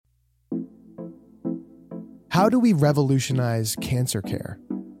How do we revolutionize cancer care?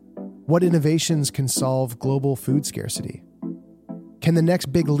 What innovations can solve global food scarcity? Can the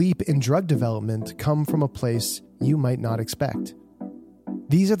next big leap in drug development come from a place you might not expect?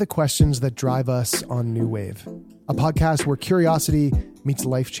 These are the questions that drive us on New Wave, a podcast where curiosity meets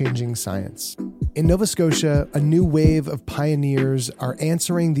life-changing science. In Nova Scotia, a new wave of pioneers are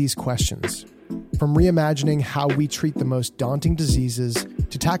answering these questions, from reimagining how we treat the most daunting diseases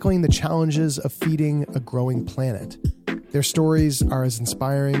to tackling the challenges of feeding a growing planet. Their stories are as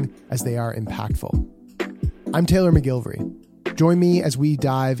inspiring as they are impactful. I'm Taylor McGilvery. Join me as we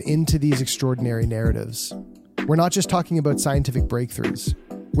dive into these extraordinary narratives. We're not just talking about scientific breakthroughs.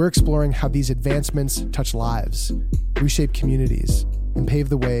 We're exploring how these advancements touch lives, reshape communities, and pave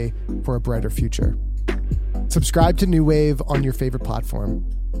the way for a brighter future. Subscribe to New Wave on your favorite platform.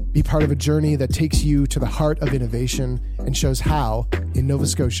 Be part of a journey that takes you to the heart of innovation and shows how, in Nova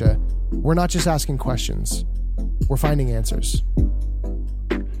Scotia, we're not just asking questions, we're finding answers.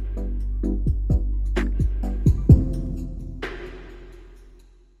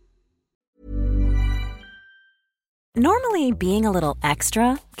 Normally, being a little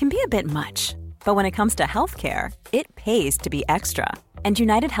extra can be a bit much. But when it comes to healthcare, it pays to be extra. And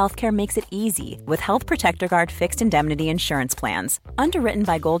United Healthcare makes it easy with Health Protector Guard fixed indemnity insurance plans. Underwritten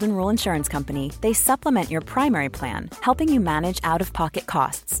by Golden Rule Insurance Company, they supplement your primary plan, helping you manage out-of-pocket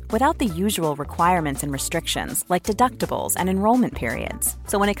costs without the usual requirements and restrictions like deductibles and enrollment periods.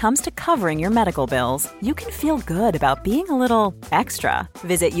 So when it comes to covering your medical bills, you can feel good about being a little extra.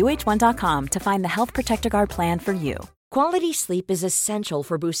 Visit uh1.com to find the Health Protector Guard plan for you. Quality sleep is essential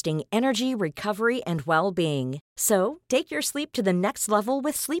for boosting energy, recovery, and well-being. So, take your sleep to the next level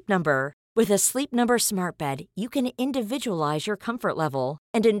with Sleep Number. With a Sleep Number smart bed, you can individualize your comfort level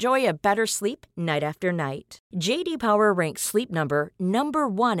and enjoy a better sleep night after night. J.D. Power ranks Sleep Number number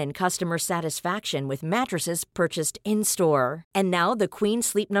one in customer satisfaction with mattresses purchased in-store. And now the Queen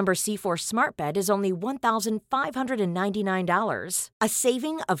Sleep Number C4 smart bed is only $1,599, a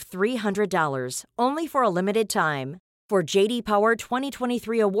saving of $300, only for a limited time. For JD Power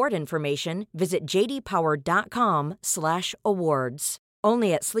 2023 award information, visit jdpower.com/awards.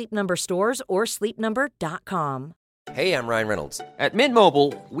 Only at Sleep Number stores or sleepnumber.com. Hey, I'm Ryan Reynolds. At Mint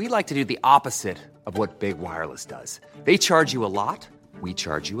Mobile, we like to do the opposite of what Big Wireless does. They charge you a lot, we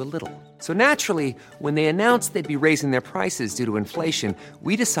charge you a little. So naturally, when they announced they'd be raising their prices due to inflation,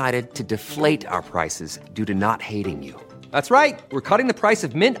 we decided to deflate our prices due to not hating you. That's right. We're cutting the price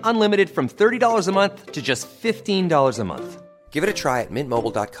of Mint Unlimited from $30 a month to just $15 a month. Give it a try at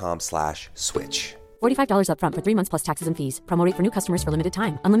mintmobile.com/switch. $45 up front for 3 months plus taxes and fees. Promo rate for new customers for limited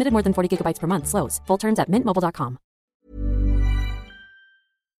time. Unlimited more than 40 gigabytes per month. Slows full terms at mintmobile.com.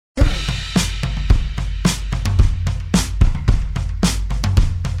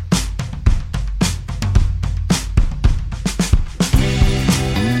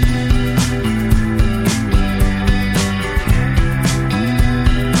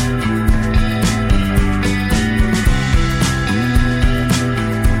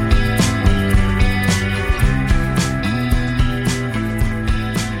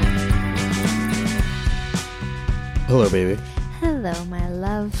 Hello, baby. Hello, my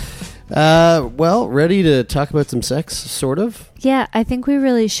love. Well, ready to talk about some sex, sort of? Yeah, I think we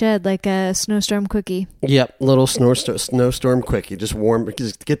really should, like a snowstorm quickie. Yep, little snowstorm quickie. Just warm,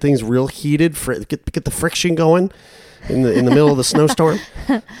 just get things real heated, get the friction going in the middle of the snowstorm.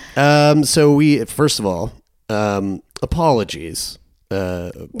 So we, first of all, apologies.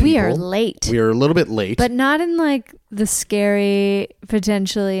 We are late. We are a little bit late. But not in like the scary,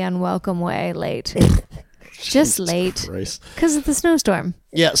 potentially unwelcome way late. Just late because of the snowstorm.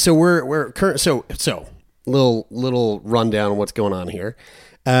 Yeah, so we're current. So little rundown on what's going on here.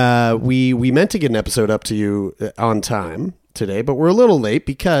 We meant to get an episode up to you on time today, but we're a little late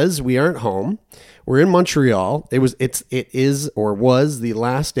because we aren't home. We're in Montreal. It was the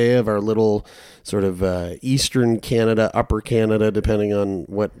last day of our little sort of Eastern Canada, Upper Canada, depending on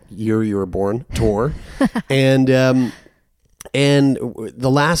what year you were born, tour, And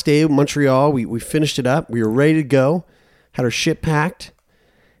the last day of Montreal, we finished it up. We were ready to go, had our shit packed,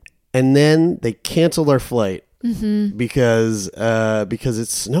 and then they canceled our flight because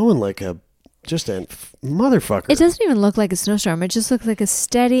it's snowing like just a motherfucker. It doesn't even look like a snowstorm. It just looks like a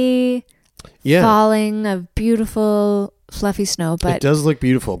steady falling of beautiful fluffy snow. But it does look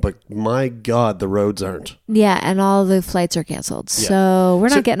beautiful, but my God, the roads aren't. Yeah, and all the flights are canceled. Yeah. So we're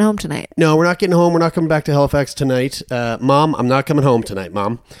not getting home tonight. No, we're not getting home. We're not coming back to Halifax tonight. Mom, I'm not coming home tonight,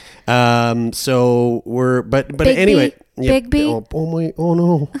 Mom. So we're, but Big anyway. B? Big B? Oh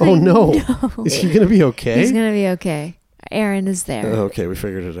no. Oh no. Is he going to be okay? He's going to be okay. Aaron is there. Okay, we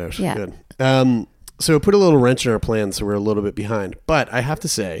figured it out. Yeah. Good. So it put a little wrench in our plans, so we're a little bit behind. But I have to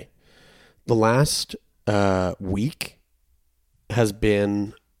say, the last week has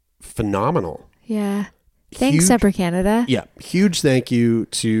been phenomenal. Yeah. Thanks, Huge- Zebra Canada. Yeah, huge thank you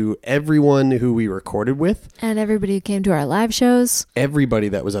to everyone who we recorded with, And everybody who came to our live shows. everybody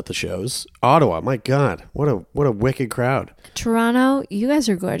that was at the shows. Ottawa, my God, what a wicked crowd. Toronto, you guys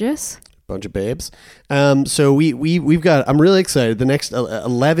are gorgeous. Bunch of babes. So we've got, I'm really excited. The next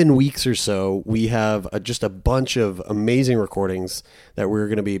 11 weeks or so, we have just a bunch of amazing recordings that we're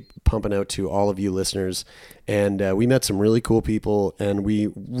going to be pumping out to all of you listeners. And we met some really cool people, and we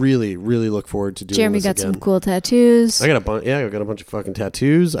really, really look forward to doing Jeremy this got again. some cool tattoos. I got a bunch. Yeah, I got a bunch of fucking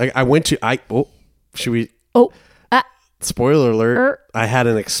tattoos. I went to. Should we? Oh, Spoiler alert! I had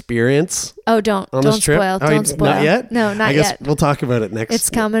an experience don't on don't this trip. spoil. Oh, Don't spoil. Not yet. No, not I guess yet. we'll talk about it next. It's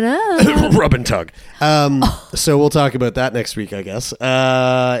coming up. Rub and tug. So we'll talk about that next week, I guess.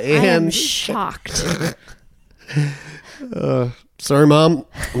 I am And shocked. sorry, Mom,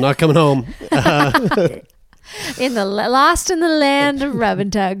 I'm not coming home. Lost in the land of rub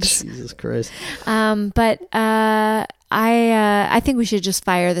and tugs. Jesus Christ. But I think we should just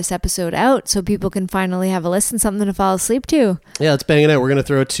fire this episode out so people can finally have a listen, something to fall asleep to. Yeah, let's bang it out. We're gonna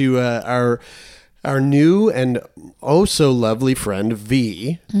throw it to our new and oh so lovely friend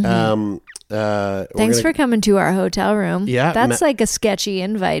V. Thanks for coming to our hotel room. Yeah, That's like a sketchy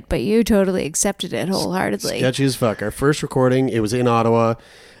invite, but you totally accepted it wholeheartedly. Sketchy as fuck. Our first recording, it was in Ottawa.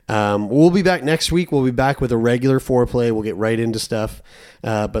 We'll be back next week. We'll be back with a regular foreplay. We'll get right into stuff.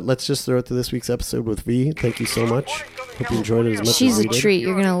 But let's just throw it to this week's episode with V. Thank you so much. Hope you enjoyed it as much She's as we a did. treat.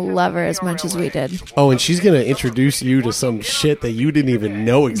 You're going to love her as much as we did. Oh, and she's going to introduce you to some shit that you didn't even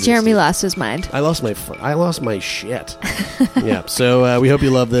know existed. Jeremy lost his mind. I lost my shit. Yeah. So we hope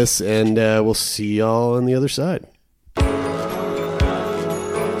you love this, and we'll see y'all on the other side.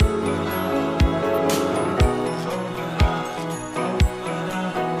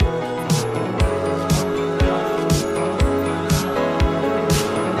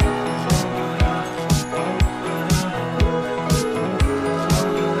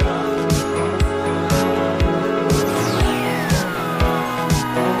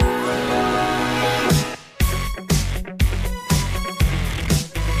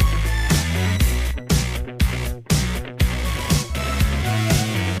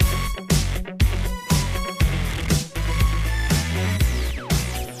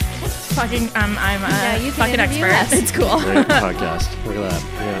 I'm a fucking interview expert. us. It's cool. Great podcast. Look at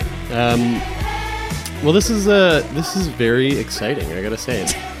that. Yeah. Well, this is very exciting. I gotta say,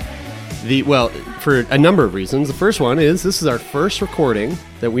 for a number of reasons. The first one is this is our first recording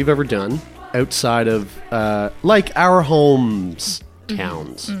that we've ever done outside of like our homes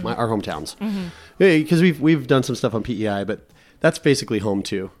towns, our hometowns. Because we've done some stuff on PEI, but that's basically home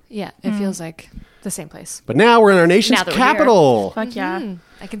too. Yeah, it feels like the same place. But now we're in our nation's Now that we're capital. Fuck yeah.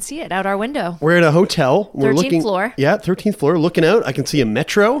 I can see it out our window. We're at a hotel. We're 13th looking, floor. Yeah, 13th floor. Looking out, I can see a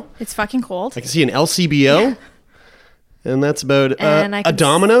metro. It's fucking cold. I can see an LCBO. And that's about And I a can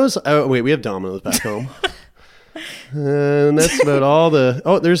Domino's. Oh, wait, we have Domino's back home. And that's about all the...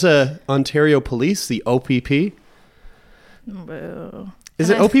 Oh, there's a Ontario Police, the OPP. Boo.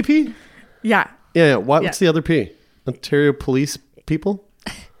 Is it OPP? Yeah. Yeah. What's the other P? Ontario Police People?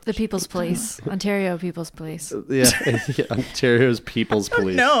 The People's Police. Ontario People's Police. Yeah. Ontario's People's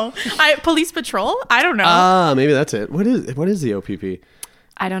Police. No. Police Patrol? I don't know. Ah, maybe that's it. What is the OPP?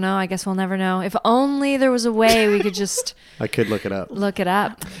 I don't know. I guess we'll never know. If only there was a way we could just I could look it up. look it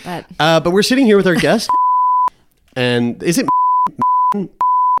up. But But we're sitting here with our guest. And is it...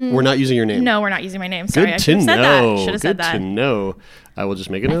 We're not using your name. No, we're not using my name. Sorry, Good I to should have said know. that. Should have said Good to that. know. I will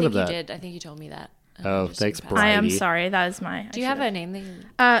just make a I note think of you that. did. I think you told me that. Oh, Just thanks, pass. Brian. I am Brady. sorry. That is my... Do you have a name that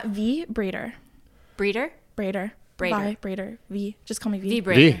you... V. Brader. Breeder? Brader. Brader. Vi, Brader. V. Just call me V. V.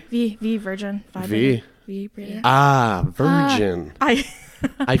 Breeder. V. Virgin. Vi, V. Brader. V. Brader. Ah, virgin.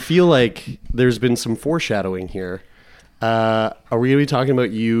 I feel like there's been some foreshadowing here. Are we going to be talking about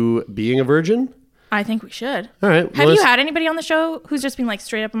you being a virgin? I think we should. All right. Have you had anybody on the show who's just been like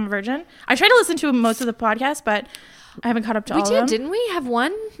straight up I'm a virgin? I tried to listen to most of the podcast, but I haven't caught up to all of them. Didn't we have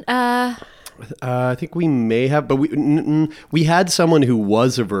one? I think we may have, but we had someone who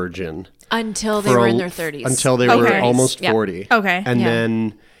was a virgin Until they were in their 30s. until they were Okay. almost Yep. 40. Okay. and Yeah.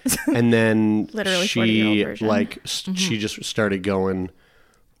 then Literally she 40-year-old version. like she just started going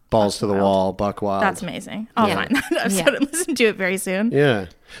balls to the wall, buck wild. That's amazing. I'll Yeah. find that episode Yeah. and listen to it very soon. Yeah.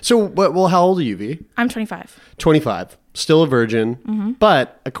 So, well, how old are you, V? I'm 25. 25. still a virgin,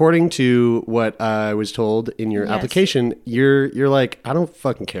 but according to what I was told in your Yes. application, you're like, I don't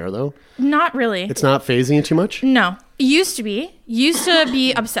fucking care though. Not really. It's not phasing you too much. No. It used to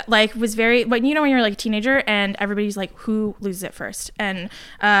be upset, like was very, but you know, when you're like a teenager and everybody's like, who loses it first and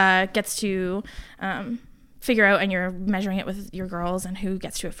gets to figure out, and you're measuring it with your girls and who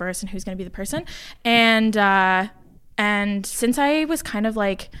gets to it first and who's going to be the person. And since I was kind of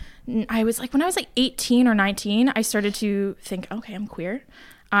like, when I was like 18 or 19, I started to think, okay, I'm queer.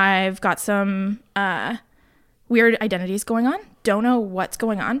 I've got some weird identities going on. Don't know what's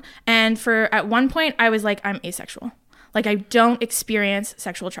going on. And at one point I was like, I'm asexual. Like I don't experience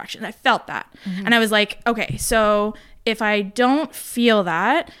sexual attraction. I felt that. And I was like, okay, so if I don't feel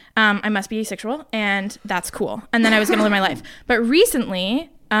that, I must be asexual, and that's cool. And then I was going to live my life. But recently,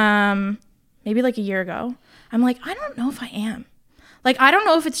 maybe like a year ago, I'm like, I don't know if I am. Like, I don't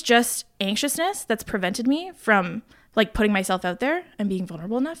know if it's just anxiousness that's prevented me from like putting myself out there and being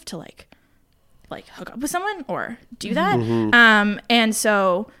vulnerable enough to like hook up with someone or do that. And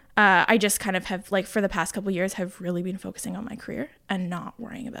so I just kind of have, like, for the past couple of years, have really been focusing on my career and not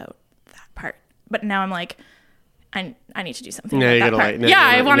worrying about that part. But now I'm like, I need to do something about that part.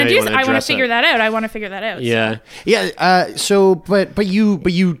 I want to figure that out. I want to figure that out. Yeah. So. Yeah. So, but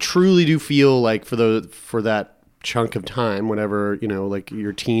you truly do feel like for that chunk of time, whenever, you know, like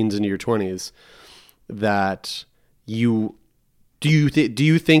your teens into your 20s, that you do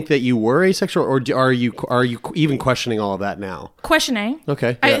you think that you were asexual, or are you even questioning all of that now? Questioning.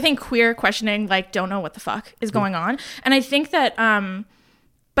 Okay. Yeah. I think queer questioning, like, don't know what the fuck is going on. And I think that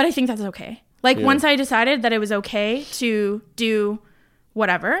but I think that's okay. Like, once I decided that it was okay to do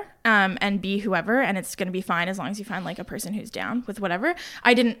whatever and be whoever, and it's going to be fine as long as you find like a person who's down with whatever,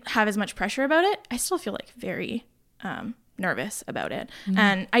 I didn't have as much pressure about it. I still feel like very nervous about it.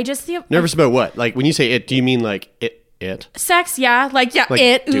 And I just feel nervous about what? Like, when you say it, do you mean like it? Sex, yeah. Like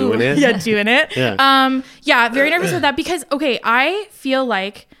it. Doing it? Yeah, doing it. Yeah. Very nervous about that because, okay, I feel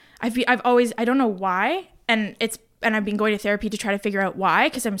like I've always, I don't know why, and I've been going to therapy to try to figure out why,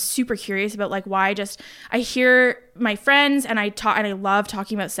 because I'm super curious about like why. I hear my friends and I love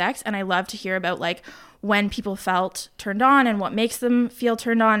talking about sex, and I love to hear about like when people felt turned on and what makes them feel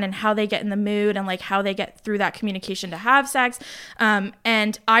turned on and how they get in the mood and like how they get through that communication to have sex.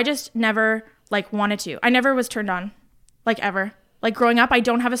 And I just never like wanted to. I never was turned on, like, ever. Like, growing up, I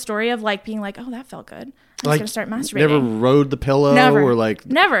don't have a story of like being like, oh, that felt good. I'm just gonna start masturbating. Never rode the pillow? Never. Or like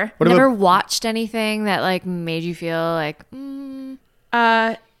never. Never watched anything that like made you feel like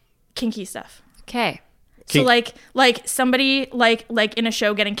kinky stuff. Okay. So like somebody like in a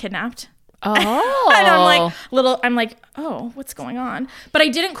show getting kidnapped. Oh. And I'm like, oh, what's going on? But I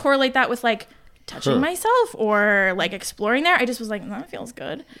didn't correlate that with like touching myself or like exploring there. I just was like, that feels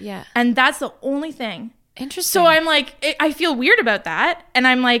good. Yeah. And that's the only thing. Interesting. So I'm like, I feel weird about that. And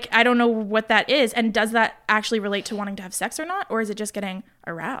I'm like, I don't know what that is. And does that actually relate to wanting to have sex or not? Or is it just getting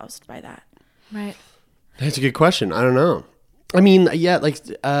aroused by that? Right. That's a good question. I don't know. I mean, yeah, like,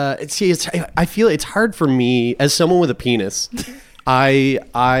 I feel it's hard for me as someone with a penis. I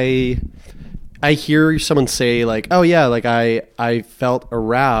hear someone say like, oh yeah, like I felt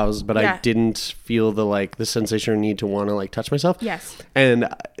aroused, but I didn't feel the sensation or need to want to like touch myself. Yes. And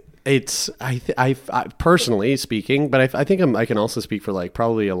it's I personally speaking, but I think I can also speak for like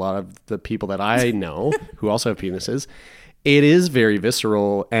probably a lot of the people that I know who also have penises. It is very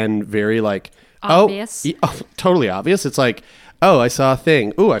visceral and very like obvious. Totally obvious. It's like, oh, I saw a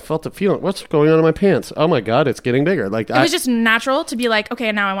thing. Oh, I felt the feeling. What's going on in my pants? Oh my God, it's getting bigger. Like, it was just natural to be like,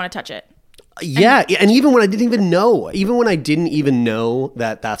 okay, now I want to touch it. Yeah, and even when I didn't even know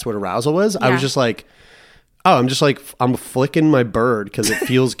that that's what arousal was, I was just like, oh, I'm flicking my bird because it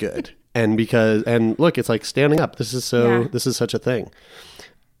feels good, and look, it's like standing up. This is such a thing.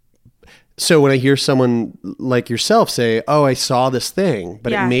 So when I hear someone like yourself say, "Oh, I saw this thing,"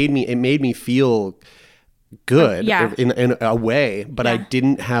 but it made me feel good in a way, but I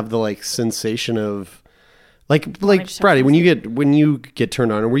didn't have the like sensation of like Brady, when you get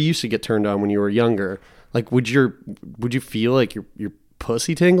turned on, or we used to get turned on when you were younger. Like, would you feel like your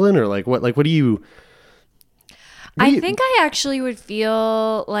pussy tingling, or like what? Like, what do you? I think I actually would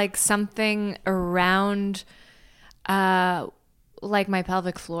feel like something around, like my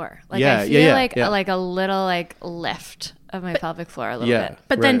pelvic floor. Like I feel like a little like lift of my pelvic floor a little bit.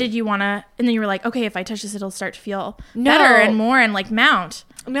 But then did you want to, and then you were like, okay, if I touch this, it'll start to feel better and more and like mount.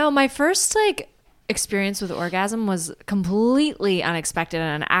 No, my first like experience with orgasm was completely unexpected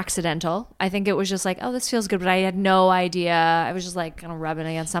and accidental. I think it was just like, oh, this feels good, but I had no idea. I was just like kind of rubbing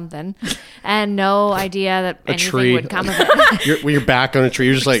against something and no idea that anything tree would come of it. When you're back on a tree,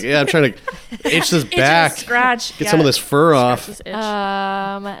 you're just like, yeah, I'm trying to itch this back, scratch, get some of this fur off.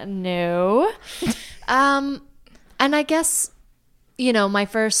 No. And I guess, you know, my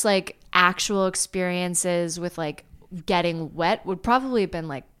first like actual experiences with like getting wet would probably have been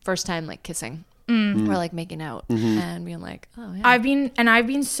like first time like kissing or like making out and being like, oh yeah. I've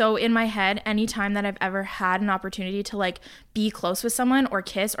been so in my head anytime that I've ever had an opportunity to like be close with someone or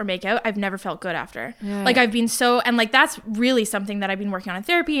kiss or make out, I've never felt good after. Yeah. Like I've been so, and like that's really something that I've been working on in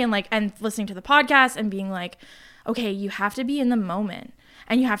therapy and like and listening to the podcast and being like, okay, you have to be in the moment.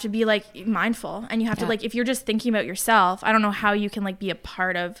 And you have to be like mindful and you have to like, if you're just thinking about yourself, I don't know how you can like be a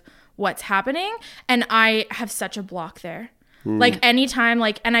part of what's happening. And I have such a block there. Like anytime,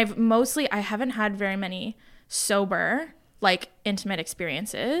 like, and I haven't had very many sober, like intimate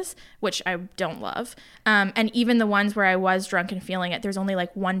experiences, which I don't love. And even the ones where I was drunk and feeling it, there's only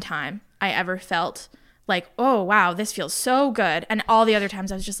like one time I ever felt like, oh, wow, this feels so good. And all the other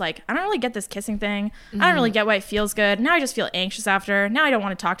times I was just like, I don't really get this kissing thing. I don't really get why it feels good. Now I just feel anxious after. Now I don't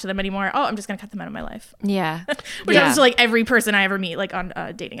want to talk to them anymore. Oh, I'm just going to cut them out of my life. Yeah. Which happens to like every person I ever meet, like on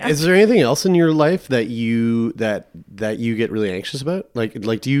dating apps. Is there anything else in your life that you that you get really anxious about?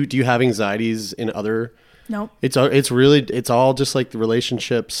 Like do you have anxieties in other? No. It's all just like the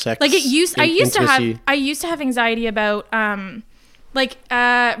relationship, sex. Like I used to have anxiety about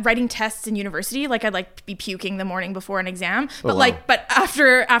writing tests in university. Like I'd like be puking the morning before an exam, but but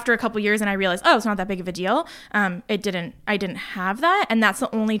after a couple years and I realized, oh, it's not that big of a deal. I didn't have that. And that's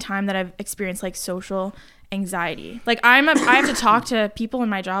the only time that I've experienced like social anxiety. Like I have to talk to people in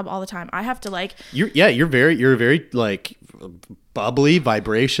my job all the time. I have to like, you're very like bubbly,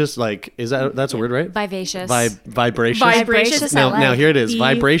 vibracious, like that's a word, right? Vivacious. Vibracious. Now here it is.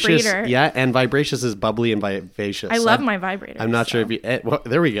 Vibracious. Yeah, and vibracious is bubbly and vivacious. I love my vibrator. I'm not sure if you well,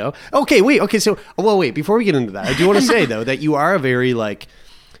 there we go. Okay, wait. So before we get into that, I do want to say though that you are a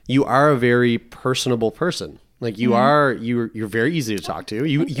very personable person. Like you're very easy to talk to.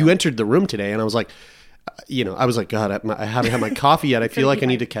 You entered the room today and I was like, I was like, God, I haven't had my coffee yet. I feel like I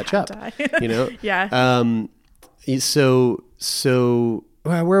need to catch up. Yeah. So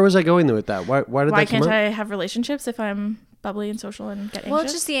where was I going though with that? Why can't I have relationships if I'm bubbly and social and get anxious? Well,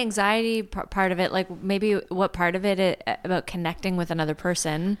 just the anxiety part of it. Like maybe what part of it about connecting with another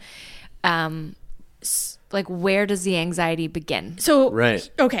person. Like where does the anxiety begin? So right.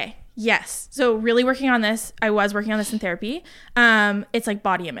 Okay. Yes. So really working on this. I was working on this in therapy. It's like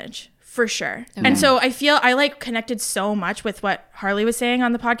body image. For sure. Okay. And so I feel I like connected so much with what Harley was saying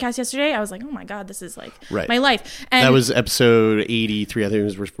on the podcast yesterday. I was like, oh my God, this is like my life. And that was episode 83. I think it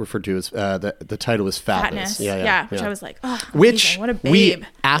was referred to as the title was Fatness. Yeah. Which I was like, oh, which what a babe. We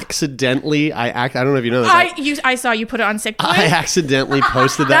accidentally, I don't know if you know that. I saw you put it on Sick Boy. I accidentally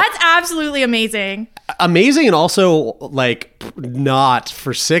posted that. That's absolutely amazing. Amazing and also like not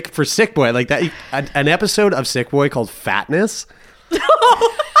for Sick Boy. Like that an episode of Sick Boy called Fatness.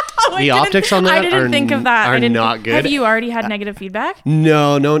 The optics on that I didn't think of that. Are not good. Have you already had negative feedback?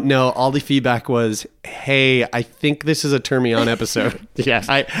 No. All the feedback was, hey, I think this is a turn me on episode. Yeah,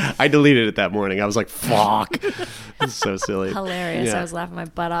 I deleted it that morning. I was like, fuck. It's so silly. Hilarious. Yeah. I was laughing my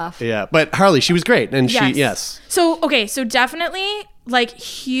butt off. Yeah, but Harley, she was great. And yes. So definitely like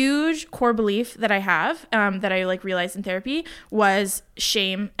huge core belief that I have that I like realized in therapy was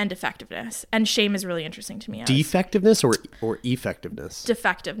shame and defectiveness. And shame is really interesting to me. Defectiveness or effectiveness?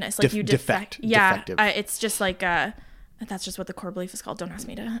 Defectiveness. Like you defect. Yeah. Defective. It's just like that's just what the core belief is called. Don't ask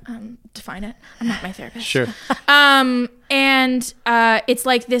me to define it. I'm not my therapist. Sure. And it's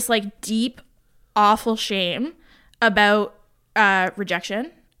like this like deep, awful shame about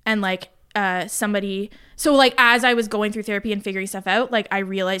rejection and like somebody. So like as I was going through therapy and figuring stuff out, like I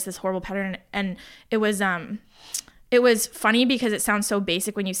realized this horrible pattern, and it was funny because it sounds so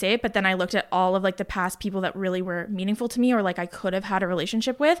basic when you say it, but then I looked at all of like the past people that really were meaningful to me or like I could have had a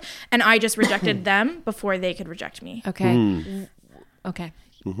relationship with, and I just rejected them before they could reject me. Okay. Okay.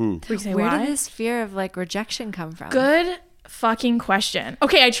 Mm-hmm. Where did this fear of like rejection come from? Good fucking question.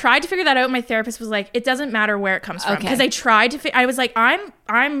 Okay, I tried to figure that out. My therapist was like, it doesn't matter where it comes from, because I tried to I was like, I'm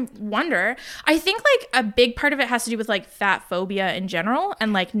wonder. I think like a big part of it has to do with like fat phobia in general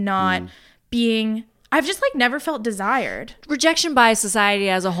and like not being, I've just like never felt desired. Rejection by society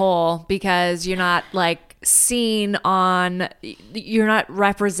as a whole, because you're not like seen on, you're not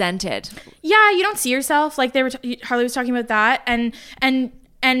represented. Yeah, you don't see yourself. Like Harley was talking about that, and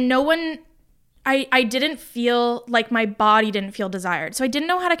no one, I didn't feel like my body didn't feel desired. So I didn't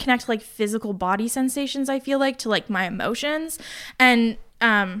know how to connect like physical body sensations, I feel like, to like my emotions. And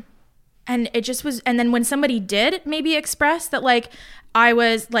it just was, and then when somebody did maybe express that like I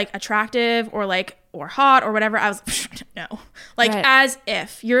was like attractive or like, or hot or whatever, I was no, like as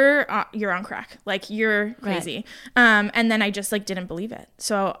if you're on crack, like you're crazy. And then I just like didn't believe it.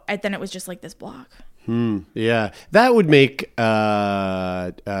 So then it was just like this block. Yeah, that would make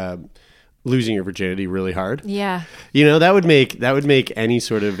losing your virginity really hard. Yeah. You know, that would make any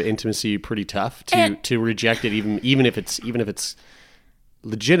sort of intimacy pretty tough to reject it, even if it's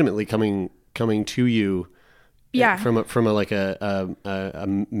legitimately coming to you. Yeah. From a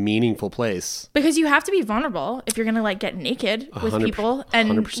meaningful place. Because you have to be vulnerable if you're gonna like get naked with people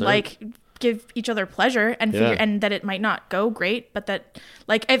and 100%. like give each other pleasure and figure, and that it might not go great, but that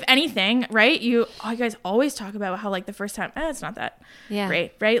like if anything, right? You guys always talk about how like the first time, it's not that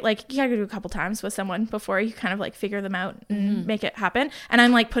great, right? Like you gotta do a couple times with someone before you kind of like figure them out and make it happen. And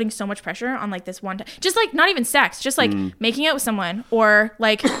I'm like putting so much pressure on like this one time, just like not even sex, just like making out with someone or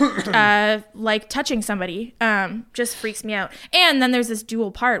like like touching somebody just freaks me out. And then there's this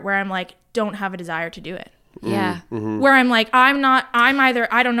dual part where I'm like don't have a desire to do it. Yeah. Where I'm like, I'm either,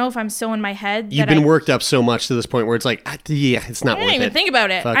 I don't know if I'm so in my head. You've been worked up so much to this point where it's like, it's not worth it. I didn't even think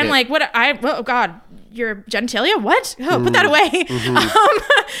about it. Fuck I'm it. like, oh God, your genitalia? What? Oh, put that away.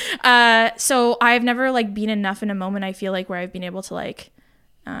 So I've never like been enough in a moment, I feel like, where I've been able to like,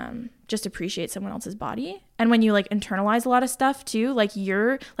 just appreciate someone else's body. And when you like internalize a lot of stuff too, like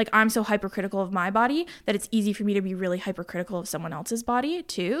you're like, I'm so hypercritical of my body that it's easy for me to be really hypercritical of someone else's body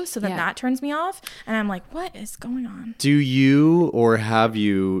too. So then that turns me off. And I'm like, what is going on? Do you, or have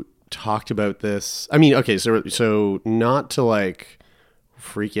you talked about this? I mean, okay, so not to like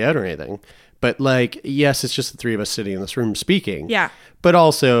freak you out or anything, but like, yes, it's just the three of us sitting in this room speaking. Yeah. But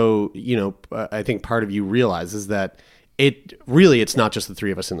also, you know, I think part of you realizes that it's not just the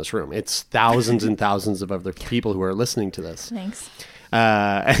three of us in this room. It's thousands and thousands of other people who are listening to this. Thanks.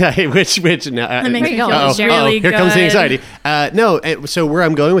 Which now, That makes me feel really here good. comes the anxiety. No, so where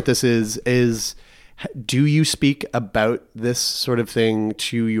I'm going with this is do you speak about this sort of thing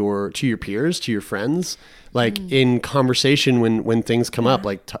to your peers, to your friends, like in conversation when things come up,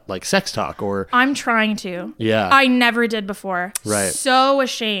 like sex talk or? I'm trying to. Yeah. I never did before. Right. So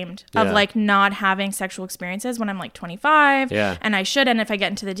ashamed of Yeah. like not having sexual experiences when I'm like 25. Yeah. And I should. And if I get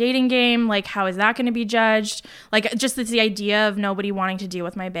into the dating game, like how is that going to be judged? Like just the idea of nobody wanting to deal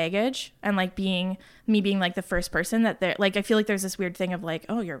with my baggage and like being like the first person that they're like, I feel like there's this weird thing of like,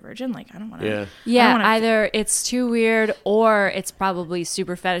 oh, you're a virgin. Like, I don't want to. Yeah. Yeah, either it's too weird or it's probably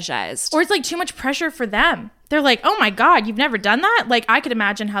super fetishized. Or it's like too much pressure for them. They're like, oh my God, you've never done that? Like, I could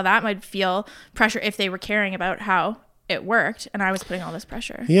imagine how that might feel pressure if they were caring about how it worked and I was putting all this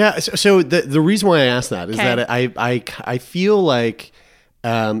pressure. Yeah. So the reason why I asked that is that I feel like,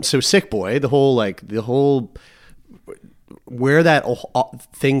 so Sick Boy, the whole where that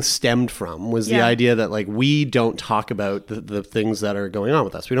thing stemmed from was the idea that like we don't talk about the things that are going on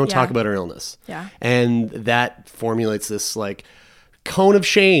with us. We don't talk about our illness. Yeah. And that formulates this like cone of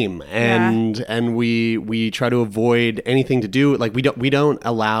shame and we try to avoid anything to do like we don't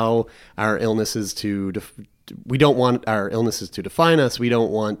allow our illnesses to we don't want our illnesses to define us. We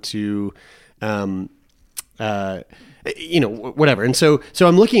don't want to you know, whatever. And so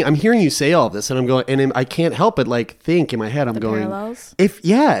I'm hearing you say all of this and I'm going, and I can't help but like think in my head, I'm going, parallels?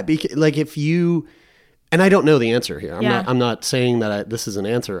 if you, and I don't know the answer here. I'm not saying that this is an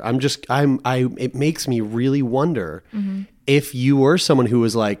answer. It makes me really wonder if you were someone who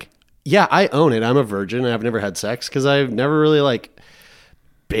was like, yeah, I own it. I'm a virgin. I've never had sex because I've never really like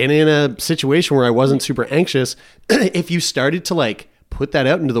been in a situation where I wasn't super anxious. If you started to like put that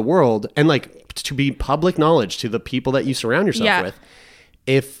out into the world and like to be public knowledge to the people that you surround yourself with,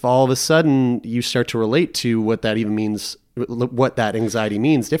 if all of a sudden you start to relate to what that even means, what that anxiety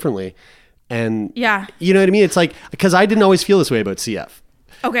means differently. And you know what I mean? It's like, because I didn't always feel this way about CF.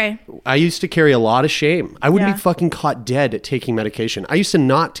 Okay. I used to carry a lot of shame. I wouldn't be fucking caught dead at taking medication. I used to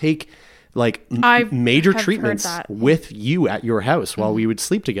not take like major treatments with you at your house while we would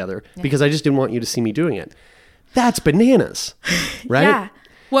sleep together because I just didn't want you to see me doing it. That's bananas, right? Yeah.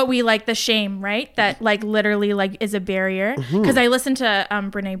 What we like, the shame, right? That like literally like is a barrier. Because I listen to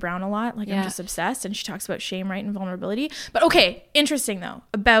Brene Brown a lot. Like I'm just obsessed, and she talks about shame, right, and vulnerability. But okay, interesting though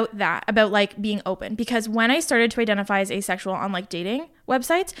about that, about like being open. Because when I started to identify as asexual on like dating,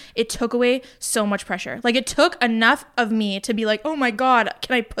 websites, it took away so much pressure. Like, it took enough of me to be like, oh my God,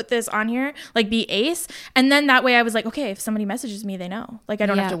 can I put this on here? Like, be ace. And then that way I was like, okay, if somebody messages me, they know. Like, I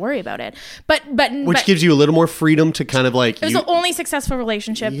don't have to worry about it. But Which gives you a little more freedom to kind of like... It was the only successful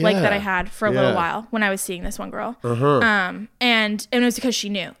relationship like that I had for a little while when I was seeing this one girl. And it was because she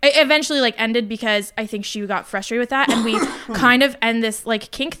knew. It eventually like ended because I think she got frustrated with that. And we kind of end this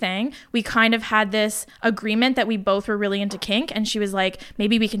like kink thing. We kind of had this agreement that we both were really into kink. And she was like,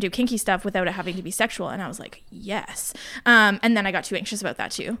 maybe we can do kinky stuff without it having to be sexual. And I was like, yes. And then I got too anxious about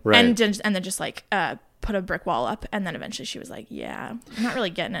that too. Right. And then just like put a brick wall up. And then eventually she was like, yeah, I'm not really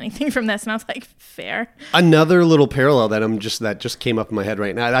getting anything from this. And I was like, fair. Another little parallel that just came up in my head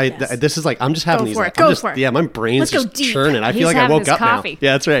right now. This is like, I'm just having Go these. for Like, it. Go I'm just, for it. Yeah, my brain's Let's go just deep. churning. I He's feel like I having woke his up coffee. now.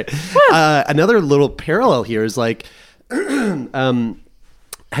 Yeah, that's right. Another little parallel here is like,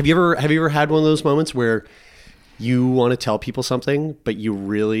 have you ever had one of those moments where you want to tell people something, but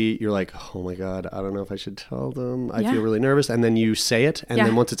you're like, oh my God, I don't know if I should tell them. I feel really nervous. And then you say it. And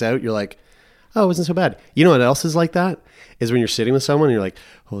then once it's out, you're like, oh, it wasn't so bad. You know what else is like that? Is when you're sitting with someone and you're like,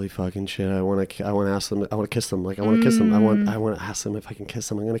 holy fucking shit, I want to ask them, I want to kiss them. Like, I want to kiss them. I want to ask them if I can kiss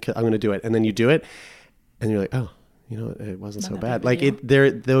them. I'm going to do it. And then you do it and you're like, oh, you know, it wasn't so bad. Like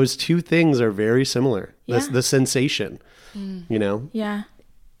those two things are very similar. Yeah. The sensation, you know? Yeah.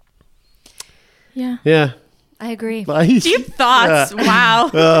 Yeah. Yeah. I agree. Deep thoughts. Wow.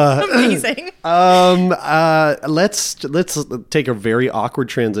 Amazing. Let's take a very awkward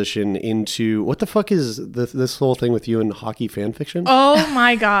transition into what the fuck is this whole thing with you and hockey fan fiction? Oh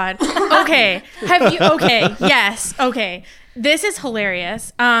my God. Okay. Okay. Yes. Okay. This is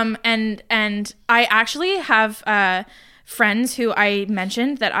hilarious. And I actually have friends who I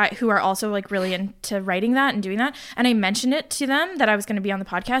mentioned who are also like really into writing that and doing that. And I mentioned it to them that I was going to be on the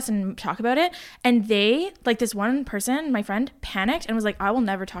podcast and talk about it. And they, like this one person, my friend, panicked and was like, I will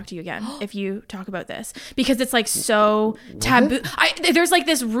never talk to you again if you talk about this, because it's like so taboo. There's like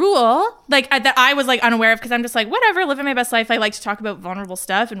this rule like that I was like unaware of, because I'm just like, whatever, living my best life. I like to talk about vulnerable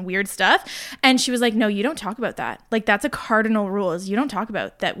stuff and weird stuff. And she was like, no, you don't talk about that. Like, that's a cardinal rule, is you don't talk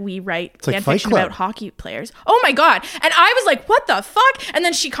about that we write fan fiction about hockey players. Oh my God. And I was like, what the fuck? And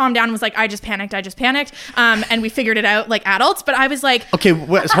then she calmed down and was like, I just panicked. And we figured it out like adults. But I was like, okay,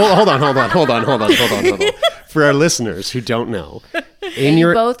 hold on. For our listeners who don't know,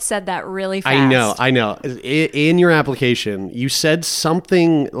 You both said that really fast. I know. In your application, you said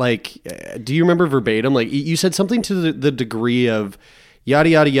something like, do you remember verbatim? Like, you said something to the degree of yada,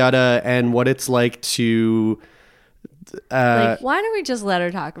 yada, yada, and what it's like to... like, why don't we just let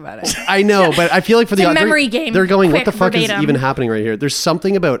her talk about it? I know, but I feel like for the memory game. They're going, Quick, what the fuck verbatim. is even happening right here? There's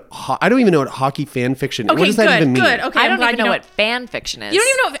something about I don't even know what hockey fan fiction is. Okay, What does that even mean? Good. Okay, I I'm don't glad even you know what fan fiction is. You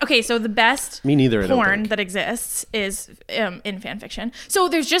don't even know. Okay, so the best Me neither, I don't porn think. that exists is in fan fiction. So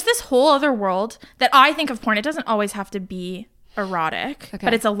there's just this whole other world that I think of porn. It doesn't always have to be erotic,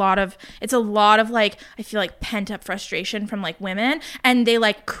 but it's a lot of like, I feel like pent up frustration from like women, and they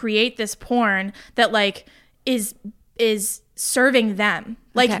like create this porn that like is serving them.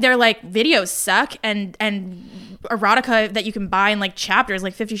 Like, they're like, videos suck, and erotica that you can buy in like chapters,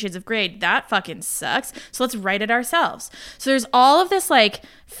 like 50 Shades of Grey, that fucking sucks. So let's write it ourselves. So there's all of this like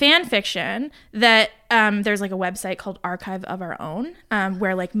fan fiction that there's like a website called Archive of Our Own,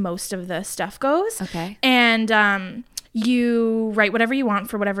 where like most of the stuff goes. Okay. And you write whatever you want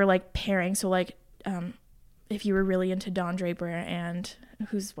for whatever like pairing. So like if you were really into Don Draper and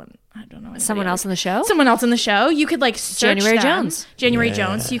who's one, I don't know. Someone else in the show? Someone else in the show. You could like search January them. Jones. January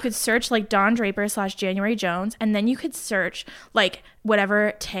Jones. So you could search like Don Draper / January Jones, and then you could search like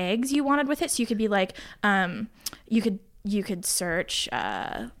whatever tags you wanted with it. So you could be like, you could search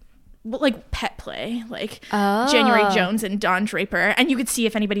like pet play, like January Jones and Don Draper, and you could see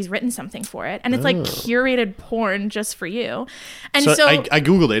if anybody's written something for it, and it's like curated porn just for you. And so I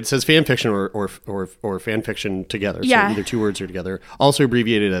googled it. It says fan fiction or fan fiction together. Yeah. So either two words are together. Also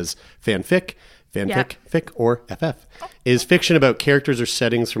abbreviated as fanfic, fic, or FF. Is fiction about characters or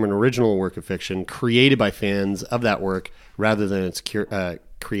settings from an original work of fiction created by fans of that work rather than its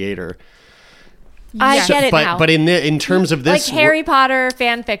creator. I get it now. But in terms of this, like Harry Potter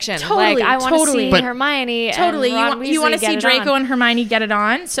fan fiction. Totally, like, I want to see But- Hermione. totally, and Ron you want to Weasley see get it Draco on. and Hermione get it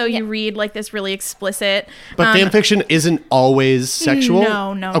on, so you read like this really explicit. But fan fiction isn't always sexual.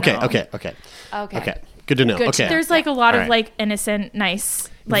 No. Okay. Okay. Good to know. Good to okay. know. There's like a lot All of right. like innocent, nice.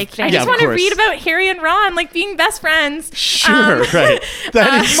 Like, I Yeah, just of want to course. read about Harry and Ron like being best friends. Sure, right.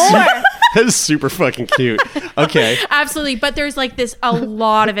 That is that is super fucking cute. Okay. Absolutely, but there's like this, a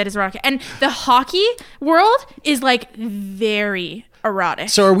lot of it is erotic, and the hockey world is like very erotic.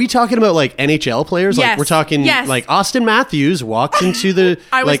 So are we talking about like NHL players? Like Yes. we're talking Yes. like Austin Matthews walks into the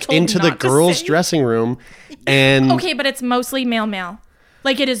I was like told into the not to girls' say. dressing room, and Okay, but it's mostly male.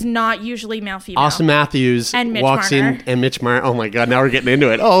 Like it is not usually male-female. Austin Matthews And Mitch walks Marner. in, and Mitch Marner. Oh my god! Now we're getting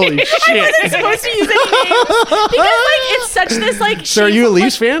into it. Holy I shit! wasn't supposed to use any names because like it's such this like. So are you a shameful,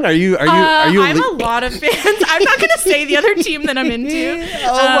 Leafs fan? Are you? I'm a lot of fans. I'm not gonna say the other team that I'm into.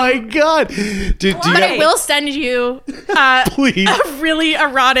 Oh my god! Do you But I got- will send you Please. a really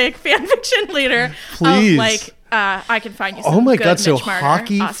erotic fan fiction later. Please. Of, like I can find you some Oh my good god! So Mitch Marner,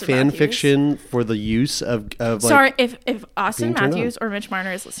 hockey Austin fan Matthews. fiction for the use of like. Sorry, if Austin being turned Matthews on. or Mitch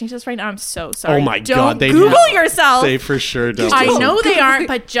Marner is listening to this right now, I'm so sorry. Oh my Don't god! They Google yourself. They for sure don't. I know they aren't,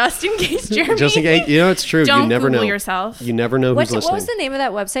 but just in case, Jeremy. Just in case, it's true. Don't you never Google know yourself. You never know who's What listening. was the name of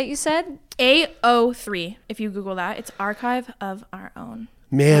that website you said? AO3. If you Google that, it's Archive of Our Own.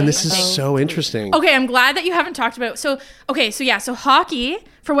 Man, this is so interesting. Okay, I'm glad that you haven't talked about. So hockey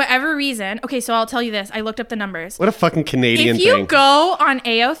for whatever reason. Okay, so I'll tell you this. I looked up the numbers. What a fucking Canadian If you thing. go on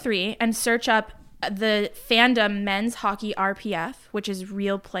AO3 and search up the fandom men's hockey RPF, which is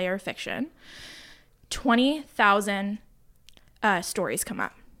real player fiction, 20,000 stories come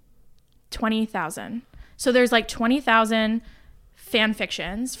up. 20,000. So there's like 20,000 fan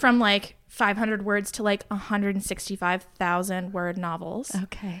fictions from like 500 words to like 165,000 word novels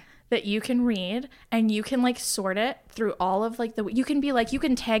Okay. that you can read, and you can like sort it through all of like you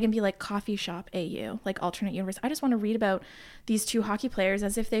can tag and be like coffee shop AU, like alternate universe. I just want to read about these two hockey players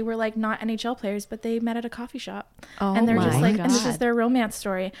as if they were like not NHL players, but they met at a coffee shop. Oh and they're just my like, and this God. is their romance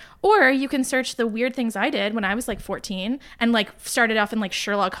story. Or you can search the weird things I did when I was like 14 and like started off in like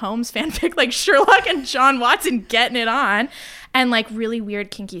Sherlock Holmes fanfic, like Sherlock and John Watson getting it on, and like really weird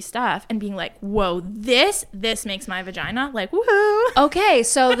kinky stuff, and being like, whoa, this makes my vagina like woohoo. Okay,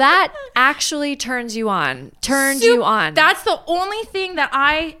 so that actually turns you on. You on. That's the only thing that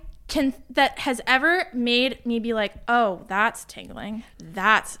that has ever made me be like, oh, that's tingling.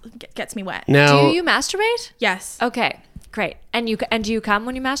 Gets me wet. Now, Do you masturbate? Yes. Okay, great. And do you come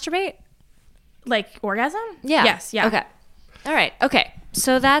when you masturbate? Like orgasm? Yeah. Yes. Yeah. Okay. All right. Okay.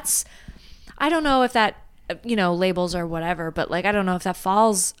 So that's, I don't know if that, labels or whatever, but like, I don't know if that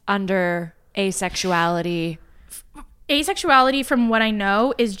falls under asexuality. Asexuality, from what I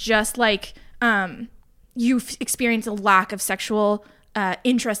know, is just like you experience a lack of sexual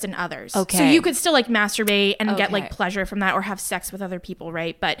interest in others. Okay. So you could still like masturbate and get like Okay. pleasure from that, or have sex with other people,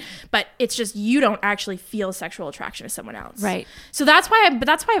 right? But it's just you don't actually feel sexual attraction to someone else. Right. So that's why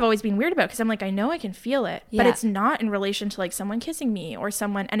I've always been weird about, because I'm like, I know I can feel it, but Yeah. it's not in relation to like someone kissing me or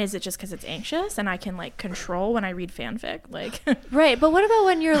someone. And is it just because it's anxious and I can like control when I read fanfic? Like, Right. But what about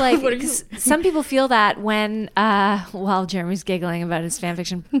when you're like, What are you- 'cause some people feel that when, while Jeremy's giggling about his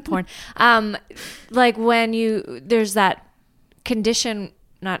fanfiction porn, like when there's that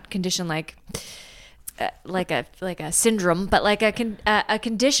not condition like a syndrome, but like a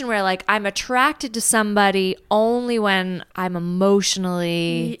condition where like I'm attracted to somebody only when I'm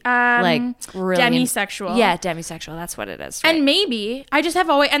emotionally like really demisexual. Yeah, demisexual. That's what it is. Right? And maybe I just have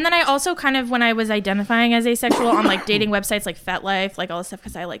always, and then I also kind of, when I was identifying as asexual on like dating websites like FetLife, like all this stuff,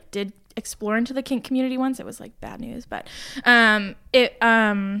 because I like did explore into the kink community once. It was like bad news, but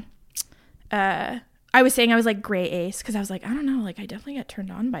I was saying I was like gray ace, because I was like, I don't know, like I definitely get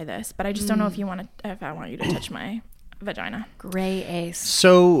turned on by this, but I just don't know if I want you to touch my vagina. Gray ace.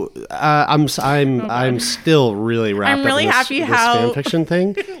 so I'm still really wrapped I'm really up in happy this how, fan fiction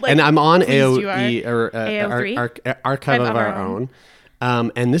thing, like, and I'm on pleased you AOE or AO3? Archive of Our Own.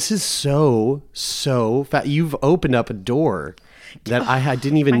 And this is so fat. You've opened up a door that I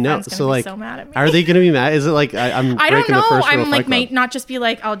didn't even My know. friend's gonna So be like, so mad at me. are they going to be mad? Is it like I'm I don't breaking know. the first rule I'm of like, Fight Club? may not just be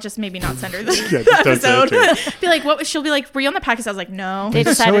like, I'll just maybe not send her this just don't say it episode. Be like, what? She'll be like, were you on the podcast? I was like, no. They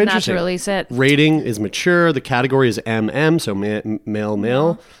It's so decided not to interesting. release it. Rating is mature. The category is MM, so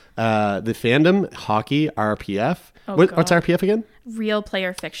male. The fandom, hockey, RPF. What's God. RPF again? Real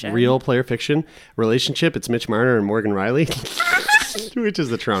player fiction. Real player fiction. Relationship, it's Mitch Marner and Morgan Riley, which is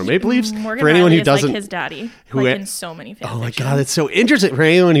the Toronto Maple Leafs. Morgan For anyone Riley who is doesn't, like his daddy, who like it- in so many fan oh my fiction. god, it's so interesting. For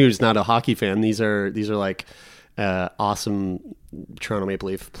anyone who's not a hockey fan, these are like awesome Toronto Maple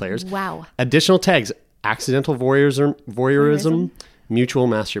Leaf players. Wow. Additional tags: accidental voyeurism, mutual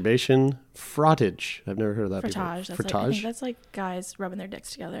masturbation, frottage. I've never heard of that Frottage. before. That's like, I think that's like guys rubbing their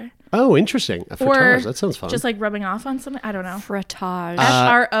dicks together. Oh, interesting. A Or frottage. That sounds fun. Just like rubbing off on something. I don't know. Frottage.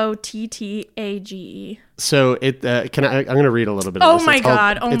 FROTTAGE. So it can I'm going to read a little bit. Oh of this. my It's called-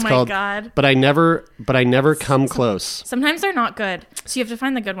 God. Oh it's my called, God. But I never come close. Sometimes they're not good, so you have to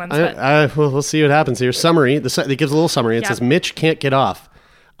find the good ones. We'll see what happens here. Summary. It gives a little summary. It Yeah. says Mitch can't get off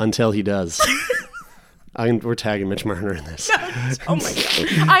until he does. We're tagging Mitch Marner in this. Oh my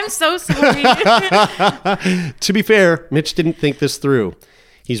God. I'm so sorry. To be fair, Mitch didn't think this through.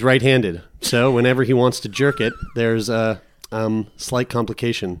 He's right-handed, so whenever he wants to jerk it, there's a slight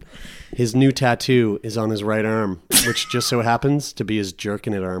complication. His new tattoo is on his right arm, which just so happens to be his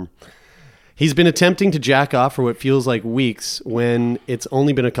jerking it arm. He's been attempting to jack off for what feels like weeks when it's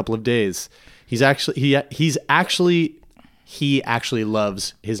only been a couple of days. He actually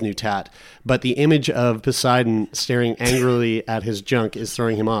loves his new tat, but the image of Poseidon staring angrily at his junk is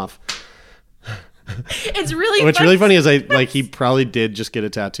throwing him off. It's really What's really funny is he probably did just get a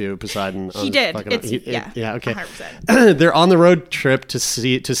tattoo of Poseidon. He did. Yeah, okay. 100%. They're on the road trip to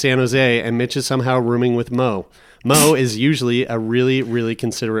San Jose, and Mitch is somehow rooming with Mo. Mo is usually a really, really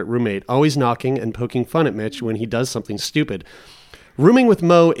considerate roommate, always knocking and poking fun at Mitch when he does something stupid. Rooming with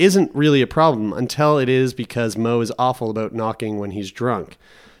Mo isn't really a problem until it is, because Mo is awful about knocking when he's drunk.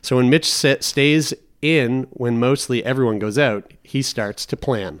 So when Mitch stays in when mostly everyone goes out, he starts to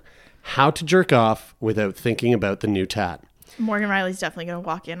plan how to jerk off without thinking about the new tat. Morgan Riley's definitely going to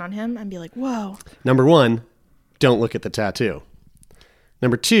walk in on him and be like, whoa. Number 1, don't look at the tattoo.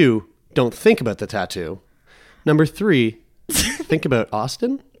 Number 2, don't think about the tattoo. Number 3, think about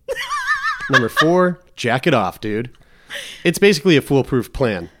Austin. Number 4, jack it off, dude. It's basically a foolproof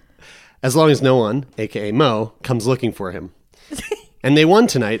plan, as long as no one, aka Mo, comes looking for him. And they won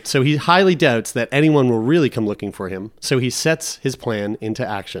tonight, so he highly doubts that anyone will really come looking for him, so he sets his plan into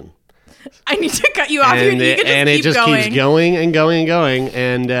action. I need to cut you off here. It just keeps going and going and going.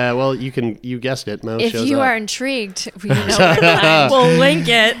 And, well, you guessed it, Mo If shows you up. are intrigued, you know where to find. We'll link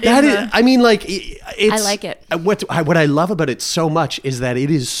it. That is, I mean, like, it's... I like it. What I love about it so much is that it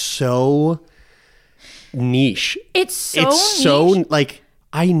is so niche. It's so niche. Like,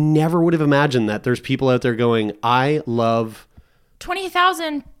 I never would have imagined that there's people out there going, I love...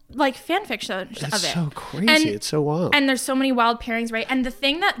 20,000 like fan fiction of it. That's so crazy. It's so wild. And there's so many wild pairings, right? And the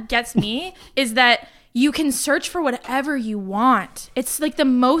thing that gets me is that you can search for whatever you want. It's like the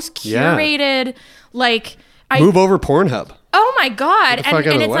most curated, like... Move over Pornhub. Oh my God. And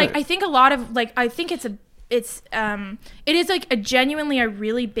it's way. like, I think a lot of, like, I think it is like a genuinely a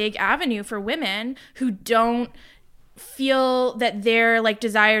really big avenue for women who don't feel that their like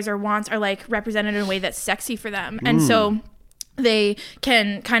desires or wants are like represented in a way that's sexy for them. And so they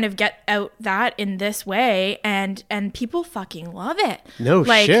can kind of get out that in this way, and people fucking love it. No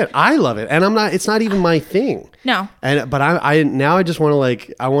shit, I love it, and it's not even my thing. No, but I now I just want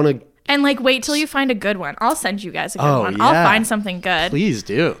to and like wait till you find a good one. I'll send you guys a good one. I'll find something good. Please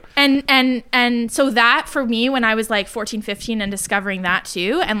do. And so that for me, when I was like 14, 15 and discovering that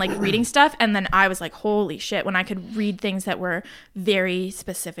too, and like reading stuff, and then I was like, holy shit, when I could read things that were very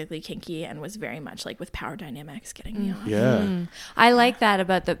specifically kinky and was very much like with power dynamics getting me off. Yeah. I like that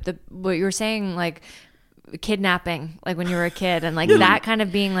about the what you were saying, like kidnapping, like when you were a kid, and like that kind of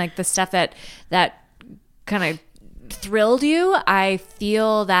being like the stuff that kind of thrilled you. I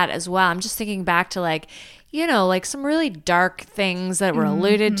feel that as well. I'm just thinking back to like, you know, like some really dark things that were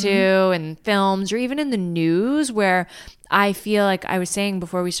alluded to in films or even in the news, where I feel like I was saying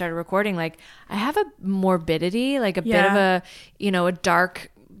before we started recording, like I have a morbidity, like a bit of a, you know, a dark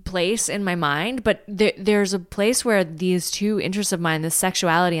place in my mind, but there's a place where these two interests of mine, this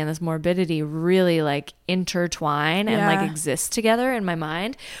sexuality and this morbidity, really like intertwine and like exist together in my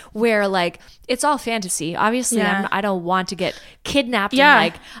mind, where like it's all fantasy. Obviously I don't want to get kidnapped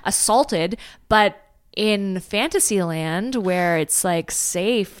and like assaulted, but in fantasy land where it's like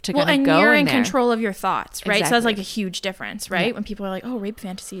safe to kind of go you're in in there. Control of your thoughts, right? Exactly. So that's like a huge difference, right? When people are like, oh, rape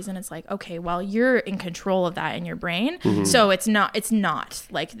fantasies, and it's like, okay, well, you're in control of that in your brain, so it's not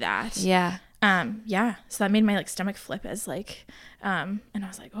like that. So that made my like stomach flip as like and I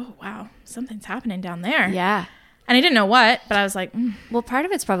was like, oh wow, something's happening down there. And I didn't know what, but I was like, well, part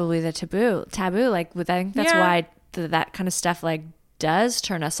of it's probably the taboo, like I think that's why that kind of stuff like does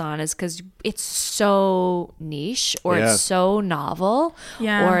turn us on, is because it's so niche, or it's so novel,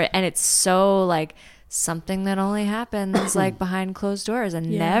 and it's so like something that only happens like behind closed doors, and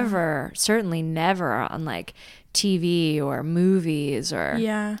certainly never on like TV or movies or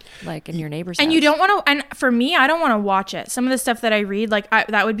like in your neighbor's and house. You don't want to, and for me, I don't want to watch it. Some of the stuff that I read, like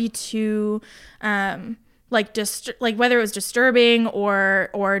that would be too like like whether it was disturbing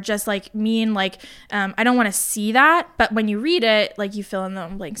or just like mean, like I don't want to see that, but when you read it, like you fill in the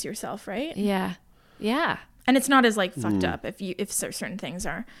blanks yourself, right? Yeah And it's not as like fucked up if certain things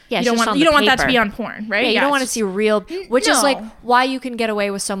are. Yeah, you don't it's just want on you the don't want that to paper. be on porn, right? Yeah, you don't want to it's see real, which is like No. why you can get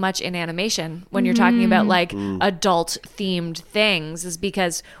away with so much in animation when you're talking about like adult themed things, is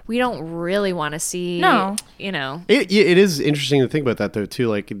because we don't really want to see, No. you know. It is interesting to think about that though too.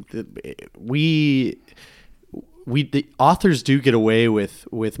 Like the authors do get away with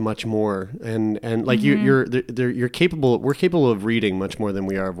much more, and like you're capable. We're capable of reading much more than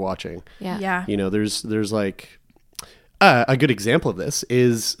we are of watching. Yeah. Yeah. You know, there's like a good example of this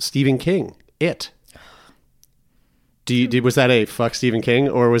is Stephen King. It. Was that a fuck Stephen King,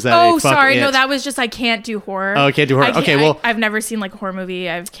 or was that a fuck sorry, It? no, that was just I can't do horror. Oh, I can't do horror. Okay, well- I've never seen like a horror movie.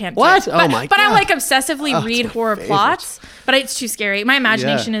 I can't. What? Do it. Oh my But I God. like obsessively read my horror favorite. plots, but it's too scary. My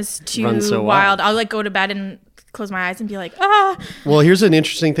imagination is too Runs so wild. wild. I'll like go to bed and close my eyes and be like, ah. Well, here's an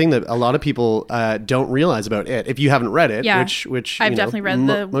interesting thing that a lot of people don't realize about it. If you haven't read it, Yeah. which I've you know, definitely read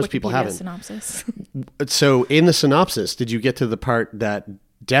the most people Wikipedia haven't. synopsis. So in the synopsis, did you get to the part that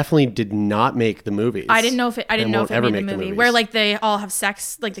definitely did not make the movies? I didn't know if it and made won't the ever movie, make the where movies? like they all have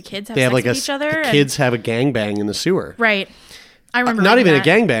sex, like the kids have they sex have like with each other. the and- kids have a gangbang in the sewer. right. I remember Not reading even that. a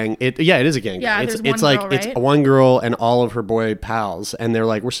gangbang. It is a gangbang. Yeah, it's there's like one girl, it's right? one girl and all of her boy pals, and they're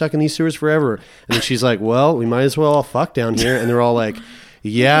like, we're stuck in these sewers forever. And then she's like, well, we might as well all fuck down here. And they're all like,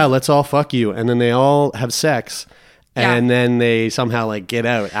 yeah, let's all fuck you. And then they all have sex, and then they somehow like get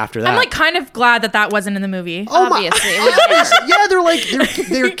out after that. I'm like kind of glad that wasn't in the movie. Oh my- Obviously. yeah, they're like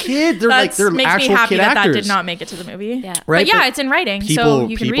they're kid. They're like they're makes actual me happy kid that actors. did not make it to the movie. Yeah. Right, But yeah, but it's in writing, People so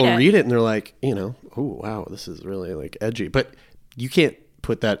you can people read it. and they're like, you know, oh wow, this is really like edgy. But you can't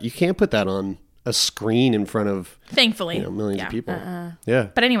put that on a screen in front of Thankfully, millions yeah. of people. Yeah.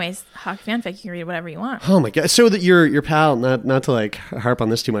 But anyways, Hawk fanfic, you can read whatever you want. Oh my god! So that your pal, not to like harp on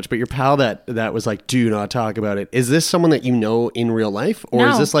this too much, but your pal that was like, do not talk about it. Is this someone that you know in real life, or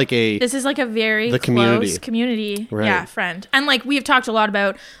is No. this like a? This is like a very the close community. community, Right. yeah, friend. And like we've talked a lot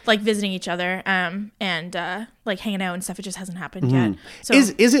about like visiting each other, and like hanging out and stuff. It just hasn't happened yet. So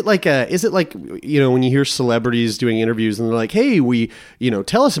Is it like you know, when you hear celebrities doing interviews and they're like, hey,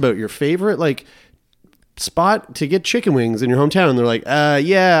 tell us about your favorite like spot to get chicken wings in your hometown, and they're like,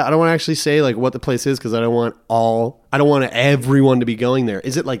 yeah, I don't want to actually say like what the place is because I don't want everyone to be going there.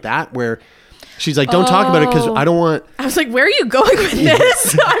 Is it like that where she's like, don't talk about it because I don't want I was like, where are you going with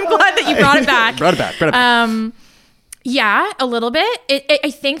this? I'm glad that you brought it back. brought it back. Yeah, a little bit. I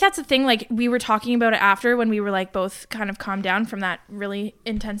think that's the thing. Like we were talking about it after when we were like both kind of calmed down from that really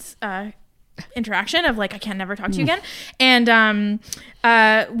intense interaction of like I can never talk to you again. And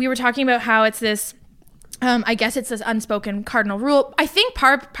we were talking about how it's this. I guess it's this unspoken cardinal rule. I think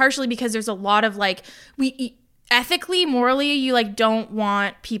partially because there's a lot of like ethically, morally, you like don't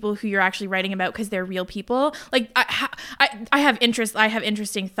want people who you're actually writing about because they're real people. Like I have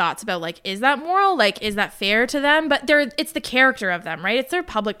interesting thoughts about like, is that moral? Like, is that fair to them? But it's the character of them, right? It's their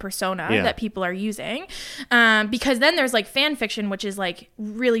public persona that people are using. Because then there's like fan fiction, which is like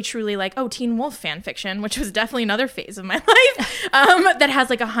really truly like, Teen Wolf fan fiction, which was definitely another phase of my life, that has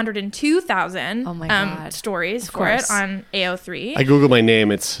like 102,000 Oh my God. stories for course. it on AO3. I Googled my name.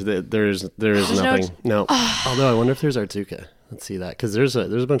 There's no- nothing. No. Although I wonder if there's Artuka. Let's see that because there's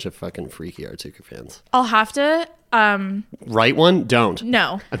a bunch of fucking freaky Artuka fans. I'll have to Write one? Don't.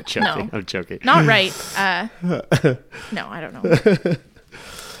 no. I'm joking. No. I'm joking. Not right. No, I don't know.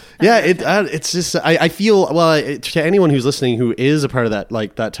 Yeah, it's just I feel to anyone who's listening who is a part of that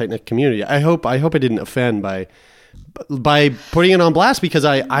like that tight knit community. I hope I didn't offend by putting it on blast because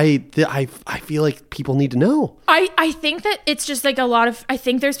I feel like people need to know. I think that it's just like I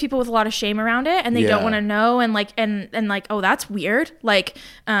think there's people with a lot of shame around it and they don't Yeah. want to know and like oh that's weird, like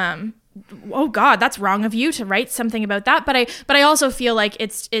oh God, that's wrong of you to write something about that. But I also feel like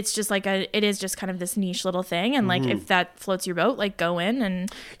it's just like it is just kind of this niche little thing, and like if that floats your boat, like go in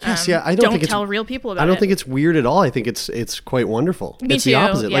and Yes, yeah, I don't think tell it's, real people about it. I don't think it's weird at all. I think it's quite wonderful. Me it's too, the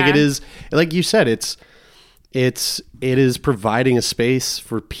opposite. Like yeah. it is, like you said, it is providing a space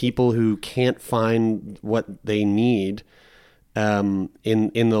for people who can't find what they need in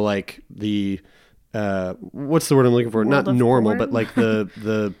the like the what's the word I'm looking for? Not of normal, porn? but like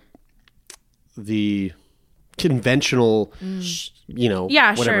the conventional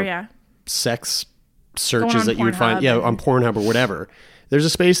yeah, whatever sure, yeah. sex searches on that you would find Pornhub on Pornhub or whatever. There's a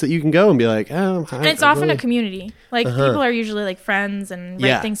space that you can go and be like, oh, And it's often a community. Like people are usually like friends and write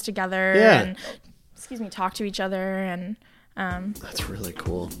Yeah. things together Yeah. and talk to each other, and That's really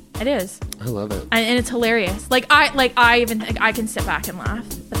cool. it is. I love it. And it's hilarious. I even think I can sit back and laugh,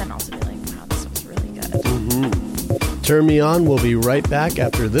 but then also be like, wow, this was really good. Turn Me On will be right back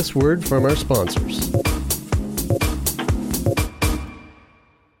after this word from our sponsors.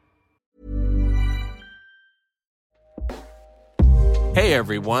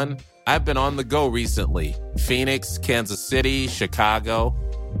 everyone. I've been on the go recently. Phoenix, Kansas City, Chicago.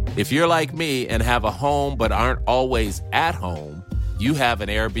 If you're like me and have a home but aren't always at home, you have an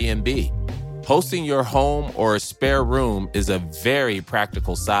Airbnb. Hosting your home or a spare room is a very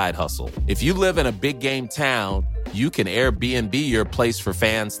practical side hustle. If you live in a big game town, you can Airbnb your place for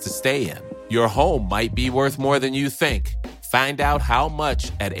fans to stay in. Your home might be worth more than you think. Find out how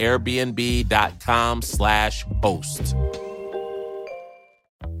much at airbnb.com/host.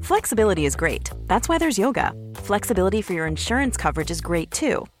 Flexibility is great. That's why there's yoga. Flexibility for your insurance coverage is great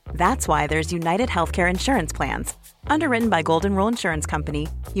too. That's why there's United Healthcare Insurance Plans. Underwritten by Golden Rule Insurance Company,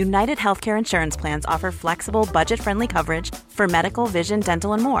 United Healthcare Insurance Plans offer flexible, budget-friendly coverage for medical, vision,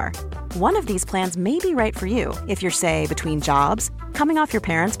 dental, and more. One of these plans may be right for you if you're, say, between jobs, coming off your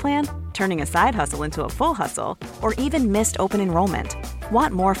parents' plan, turning a side hustle into a full hustle, or even missed open enrollment.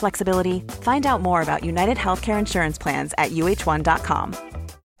 Want more flexibility? Find out more about United Healthcare Insurance Plans at uh1.com.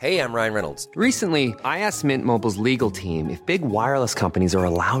 Hey, I'm Ryan Reynolds. Recently, I asked Mint Mobile's legal team if big wireless companies are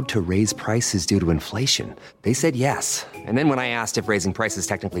allowed to raise prices due to inflation. They said yes. And then when I asked if raising prices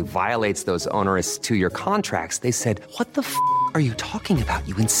technically violates those onerous two-year contracts, they said, "What the f*** are you talking about,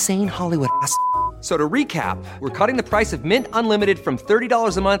 you insane Hollywood ass?" So to recap, we're cutting the price of Mint Unlimited from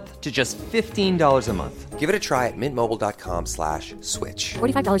 $30 a month to just $15 a month. Give it a try at mintmobile.com/switch.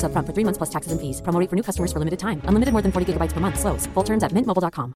 $45 up front for 3 months plus taxes and fees. Promo rate for new customers for limited time. Unlimited more than 40 gigabytes per month. Slows full terms at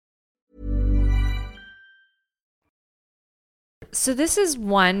mintmobile.com. So this is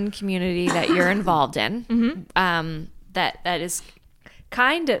one community that you're involved in. That is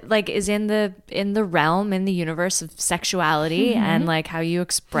kind of like is in the realm, in the universe of sexuality and like how you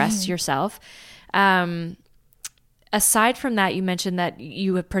express yourself. Aside from that, you mentioned that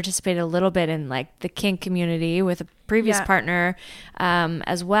you have participated a little bit in like the kink community with a previous partner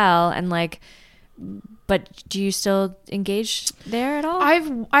as well, and like, but do you still engage there at all?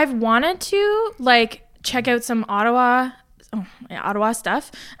 I've wanted to like check out some Ottawa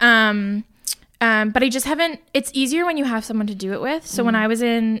stuff. But I just haven't. It's easier when you have someone to do it with. So when I was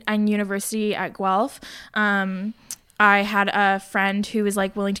in university at Guelph, I had a friend who was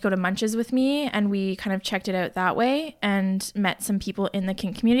like willing to go to Munches with me, and we kind of checked it out that way and met some people in the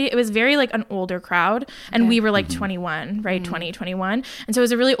kink community. It was very like an older crowd, and we were like 21, right? 20, 21. And so it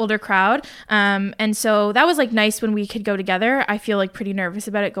was a really older crowd. And so that was like nice when we could go together. I feel like pretty nervous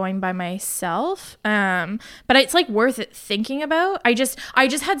about it going by myself. But it's like worth it thinking about. I just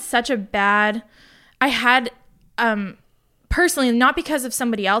had such a bad, personally, not because of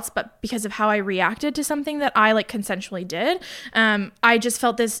somebody else, but because of how I reacted to something that I like consensually did. I just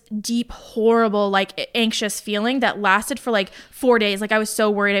felt this deep, horrible, like anxious feeling that lasted for like 4 days. Like I was so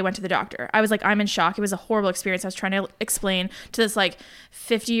worried. I went to the doctor. I was like, I'm in shock. It was a horrible experience. I was trying to explain to this like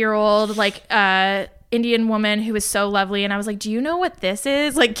 50-year-old like Indian woman who was so lovely, and I was like, do you know what this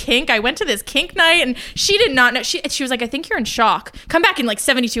is? Like kink. I went to this kink night, and she did not know. She was like, I think you're in shock. Come back in like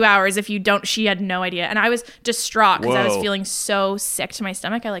 72 hours if you don't. She had no idea, and I was distraught because I was feeling so sick to my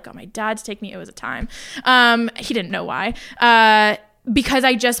stomach. I like got my dad to take me. It was a time. He didn't know why. Because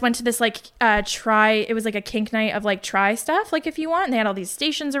I just went to this like it was like a kink night of like try stuff, like if you want. And they had all these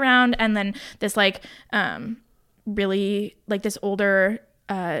stations around, and then this like really like this older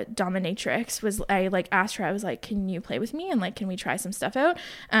dominatrix I like asked her, I was like, can you play with me and like can we try some stuff out?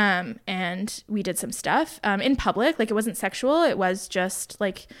 And we did some stuff in public. Like it wasn't sexual, it was just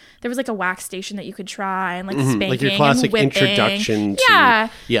like there was like a wax station that you could try, and like spanking, like your classic and introduction to,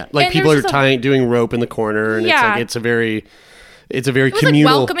 like and people are doing rope in the corner, and it's a very it was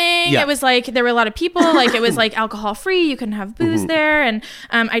communal, like welcoming. It was like there were a lot of people. Like it was like alcohol free. You couldn't have booze there. And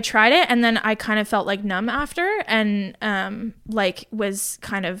I tried it, and then I kind of felt like numb after, and like was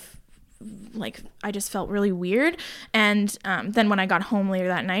kind of like I just felt really weird. And then when I got home later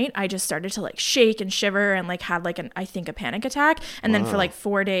that night, I just started to like shake and shiver and like had like I think a panic attack. And then for like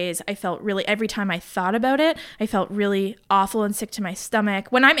 4 days, I felt really, every time I thought about it, I felt really awful and sick to my stomach.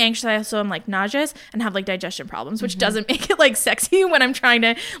 When I'm anxious, I also am like nauseous and have like digestion problems, which doesn't make it like sexy when I'm trying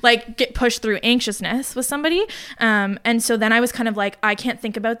to like get pushed through anxiousness with somebody. And so then I was kind of like, I can't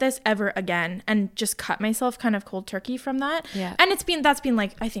think about this ever again, and just cut myself kind of cold turkey from that. Yeah. And that's been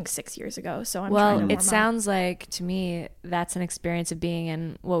like, I think 6 years ago. So I'm trying to warm it sounds like to me that's an experience of being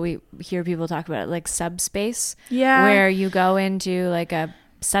in what we hear people talk about, like subspace, where you go into like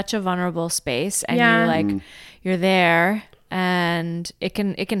such a vulnerable space, and you're like you're there, and it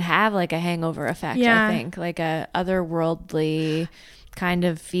can have like a hangover effect. I think like a otherworldly kind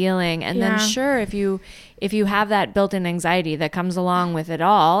of feeling. And then sure, if you have that built-in anxiety that comes along with it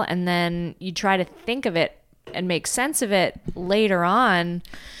all, and then you try to think of it and make sense of it later on,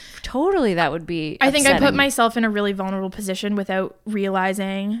 totally that would be I think I put upsetting. myself in a really vulnerable position without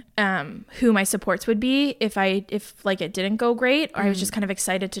realizing who my supports would be if like it didn't go great, or I was just kind of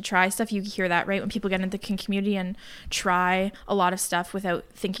excited to try stuff. You hear that, right? When people get into the community and try a lot of stuff without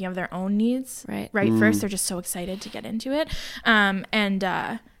thinking of their own needs, right? First, they're just so excited to get into it.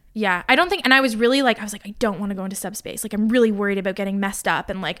 Yeah, I don't think, and I was like, I don't want to go into subspace. Like, I'm really worried about getting messed up.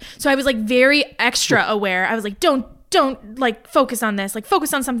 And like, so I was like very extra aware. I was like, don't like focus on this, like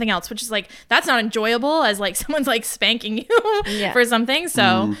focus on something else, which is like, that's not enjoyable as like someone's like spanking you for something.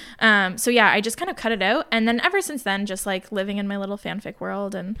 So, so yeah, I just kind of cut it out. And then ever since then, just like living in my little fanfic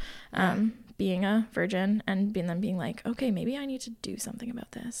world and, being a virgin and being like, okay, maybe I need to do something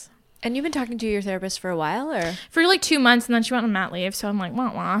about this. And you've been talking to your therapist for a while, or for like 2 months, and then she went on mat leave. So I'm like,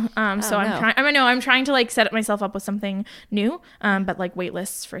 wah. I'm trying to like set myself up with something new. But like wait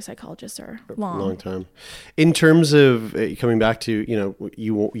lists for psychologists are long time. In terms of coming back to, you know,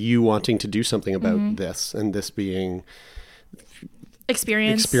 you wanting to do something about this, and this being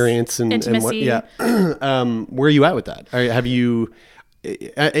experience and intimacy. And what, where are you at with that? Have you,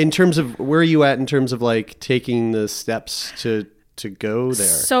 in terms of where are you at in terms of like taking the steps to go there?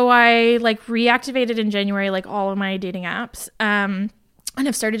 So I like reactivated in January like all of my dating apps, and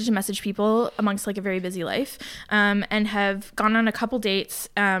have started to message people amongst like a very busy life, and have gone on a couple dates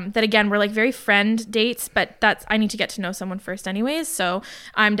that again were like very friend dates, but I need to get to know someone first anyways, so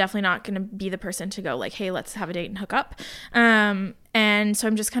I'm definitely not going to be the person to go like, hey, let's have a date and hook up, and so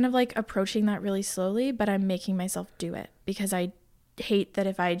I'm just kind of like approaching that really slowly, but I'm making myself do it because I hate that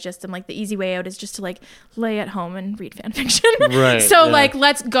if I just am like, the easy way out is just to like lay at home and read fan fiction. Right. So like,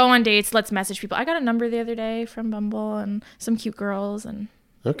 let's go on dates, let's message people. I got a number the other day from Bumble and some cute girls and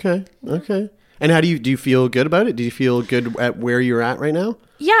Okay. And how do you feel good about it? Do you feel good at where you're at right now?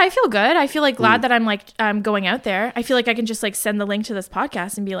 Yeah, I feel good. I feel like glad that I'm going out there. I feel like I can just like send the link to this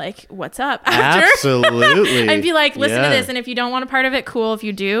podcast and be like, what's up after? Absolutely. And be like, listen to this. And if you don't want a part of it, cool. If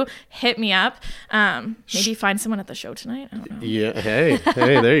you do, hit me up. Maybe find someone at the show tonight. I don't know. Yeah. Hey,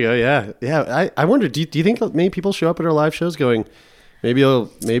 there you go. Yeah. Yeah. I wonder, do you think many people show up at our live shows going, maybe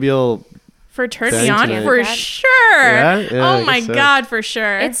I'll for Turn Me On tonight. For sure. Yeah, oh my God, for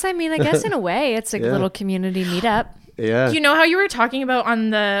sure. It's, I mean, I guess in a way, it's like a little community meetup. Yeah. You know how you were talking about on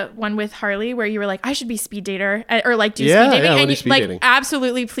the one with Harley where you were like, I should be speed dater or like do speed dating? Yeah, and you speed like dating.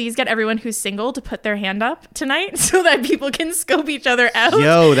 Absolutely please get everyone who's single to put their hand up tonight so that people can scope each other out.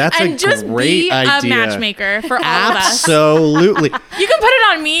 Yo, that's and a just great be idea. A matchmaker for all of us. Absolutely. You can put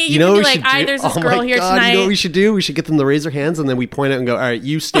it on me. You can be like, there's this girl here tonight. You know what we should do? We should get them to raise their hands and then we point out and go, all right,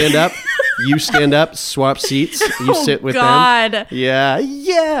 you stand up. You stand up, swap seats. You sit with them.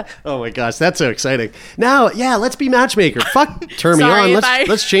 Yeah. Oh my gosh, that's so exciting. Now, let's be matchmaker. Fuck, turn me on.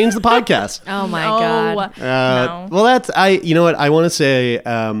 Let's change the podcast. Oh my God. No. Well, that's you know what I want to say.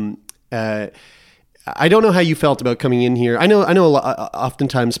 I don't know how you felt about coming in here. I know. A lot,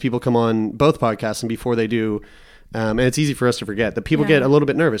 oftentimes people come on both podcasts, and before they do. And it's easy for us to forget that people get a little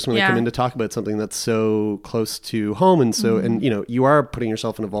bit nervous when they come in to talk about something that's so close to home. And so, and you know, you are putting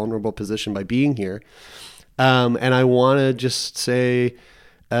yourself in a vulnerable position by being here. And I want to just say,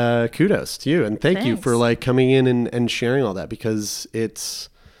 kudos to you and thank you for like coming in and sharing all that, because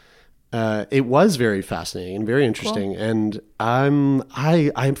it was very fascinating and very interesting. Cool. And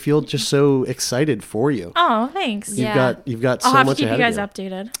I feel just so excited for you. Oh, thanks. You've got so much ahead of you. I'll have to keep you guys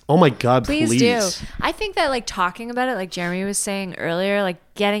updated. Oh my God, please do. I think that like talking about it, like Jeremy was saying earlier, like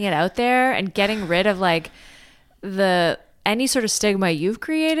getting it out there and getting rid of like any sort of stigma you've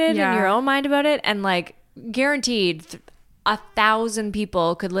created in your own mind about it, and like guaranteed 1,000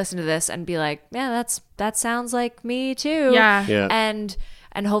 people could listen to this and be like, yeah, that sounds like me too. Yeah.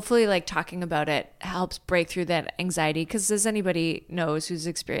 And hopefully like talking about it helps break through that anxiety, because as anybody knows who's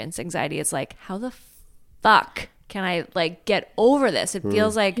experienced anxiety, it's like, how the fuck can I like get over this? It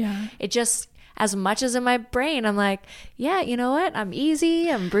feels like it just, as much as in my brain, I'm like, yeah, you know what? I'm easy,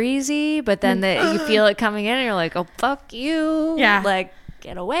 I'm breezy. But then you feel it coming in and you're like, oh, fuck you. Yeah. Like,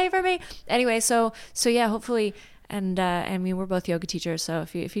 get away from me. Anyway, so yeah, hopefully. And I mean, we're both yoga teachers, so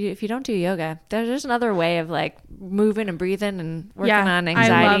if you don't do yoga, there's another way of like moving and breathing and working on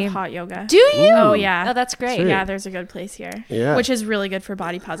anxiety. I love hot yoga. Do you? Oh yeah. Oh, that's great. Sweet. Yeah, there's a good place here. Yeah. Which is really good for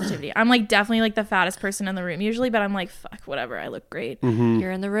body positivity. I'm like definitely like the fattest person in the room usually, but I'm like, fuck, whatever. I look great. Mm-hmm.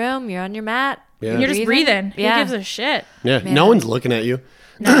 You're in the room. You're on your mat. Yeah. And you're just breathing. Yeah. Who gives a shit? Yeah. No one's looking at you.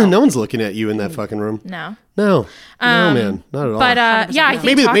 No one's looking at you in that fucking room. No. No, man, not at all. But yeah, I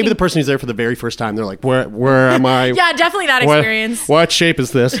think maybe the person who's there for the very first time, they're like, where am I? Yeah, definitely that experience. What shape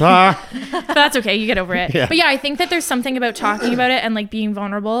is this? Ah. But that's okay. You get over it. Yeah. But yeah, I think that there's something about talking about it and like being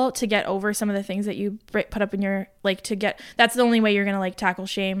vulnerable to get over some of the things that you put up in your, like, that's the only way you're going to like tackle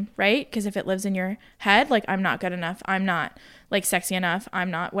shame, right? Because if it lives in your head, like, I'm not good enough, I'm not like sexy enough, I'm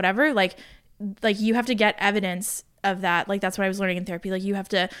not whatever, like you have to get evidence of that. Like, that's what I was learning in therapy. Like, you have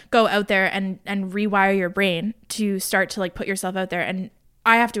to go out there and rewire your brain to start to like put yourself out there. And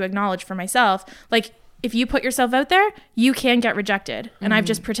I have to acknowledge for myself, like, if you put yourself out there, you can get rejected. And I've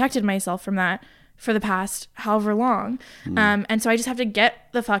just protected myself from that for the past however long. And so I just have to get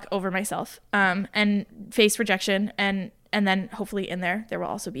the fuck over myself and face rejection. And then hopefully in there will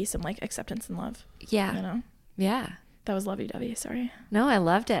also be some like acceptance and love. Yeah. You know? Yeah. That was lovey-dovey. Sorry. No, I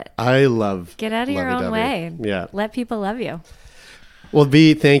loved it. I love. Get out of your own way. Yeah. Let people love you. Well,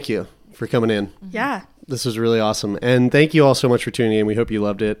 B, thank you for coming in. Yeah. This was really awesome. And thank you all so much for tuning in. We hope you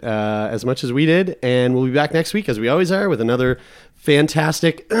loved it as much as we did. And we'll be back next week, as we always are, with another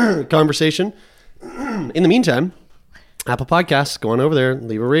fantastic conversation. In the meantime, Apple Podcasts, go on over there,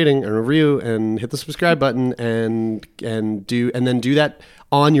 leave a rating and review, and hit the subscribe button, and then do that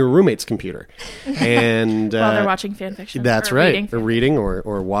on your roommate's computer. And while they're watching fan fiction. That's right. Reading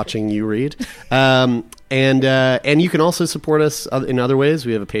or watching you read. And you can also support us in other ways.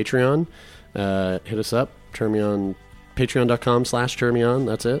 We have a Patreon. Hit us up. Termion, patreon.com/Termion.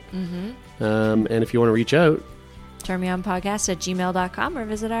 That's it. Mm-hmm. And if you want to reach out, termionpodcast@gmail.com, or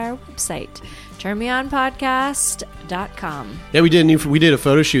visit our website, termionpodcast.com. Yeah, we did a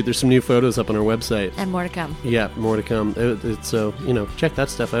photo shoot. There's some new photos up on our website. And more to come. Yeah, more to come. So, check that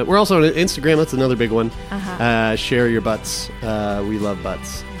stuff out. We're also on Instagram. That's another big one. Share your butts. We love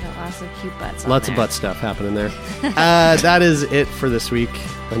butts. We got lots of cute butts. Lots of butt stuff happening there. That is it for this week.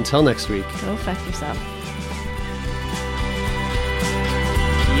 Until next week. Go fuck yourself.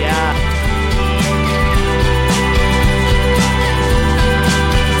 Yeah.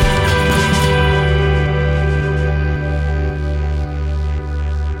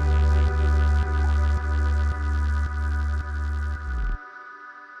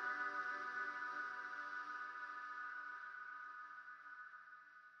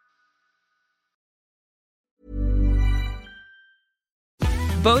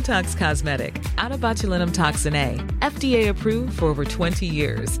 Botox Cosmetic, out of botulinum toxin A, FDA approved for over 20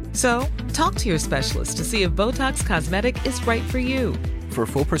 years. So, talk to your specialist to see if Botox Cosmetic is right for you. For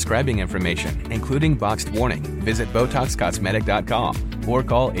full prescribing information, including boxed warning, visit BotoxCosmetic.com or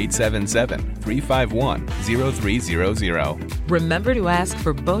call 877-351-0300. Remember to ask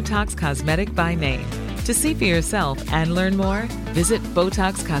for Botox Cosmetic by name. To see for yourself and learn more, visit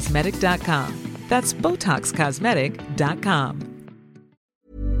BotoxCosmetic.com. That's BotoxCosmetic.com.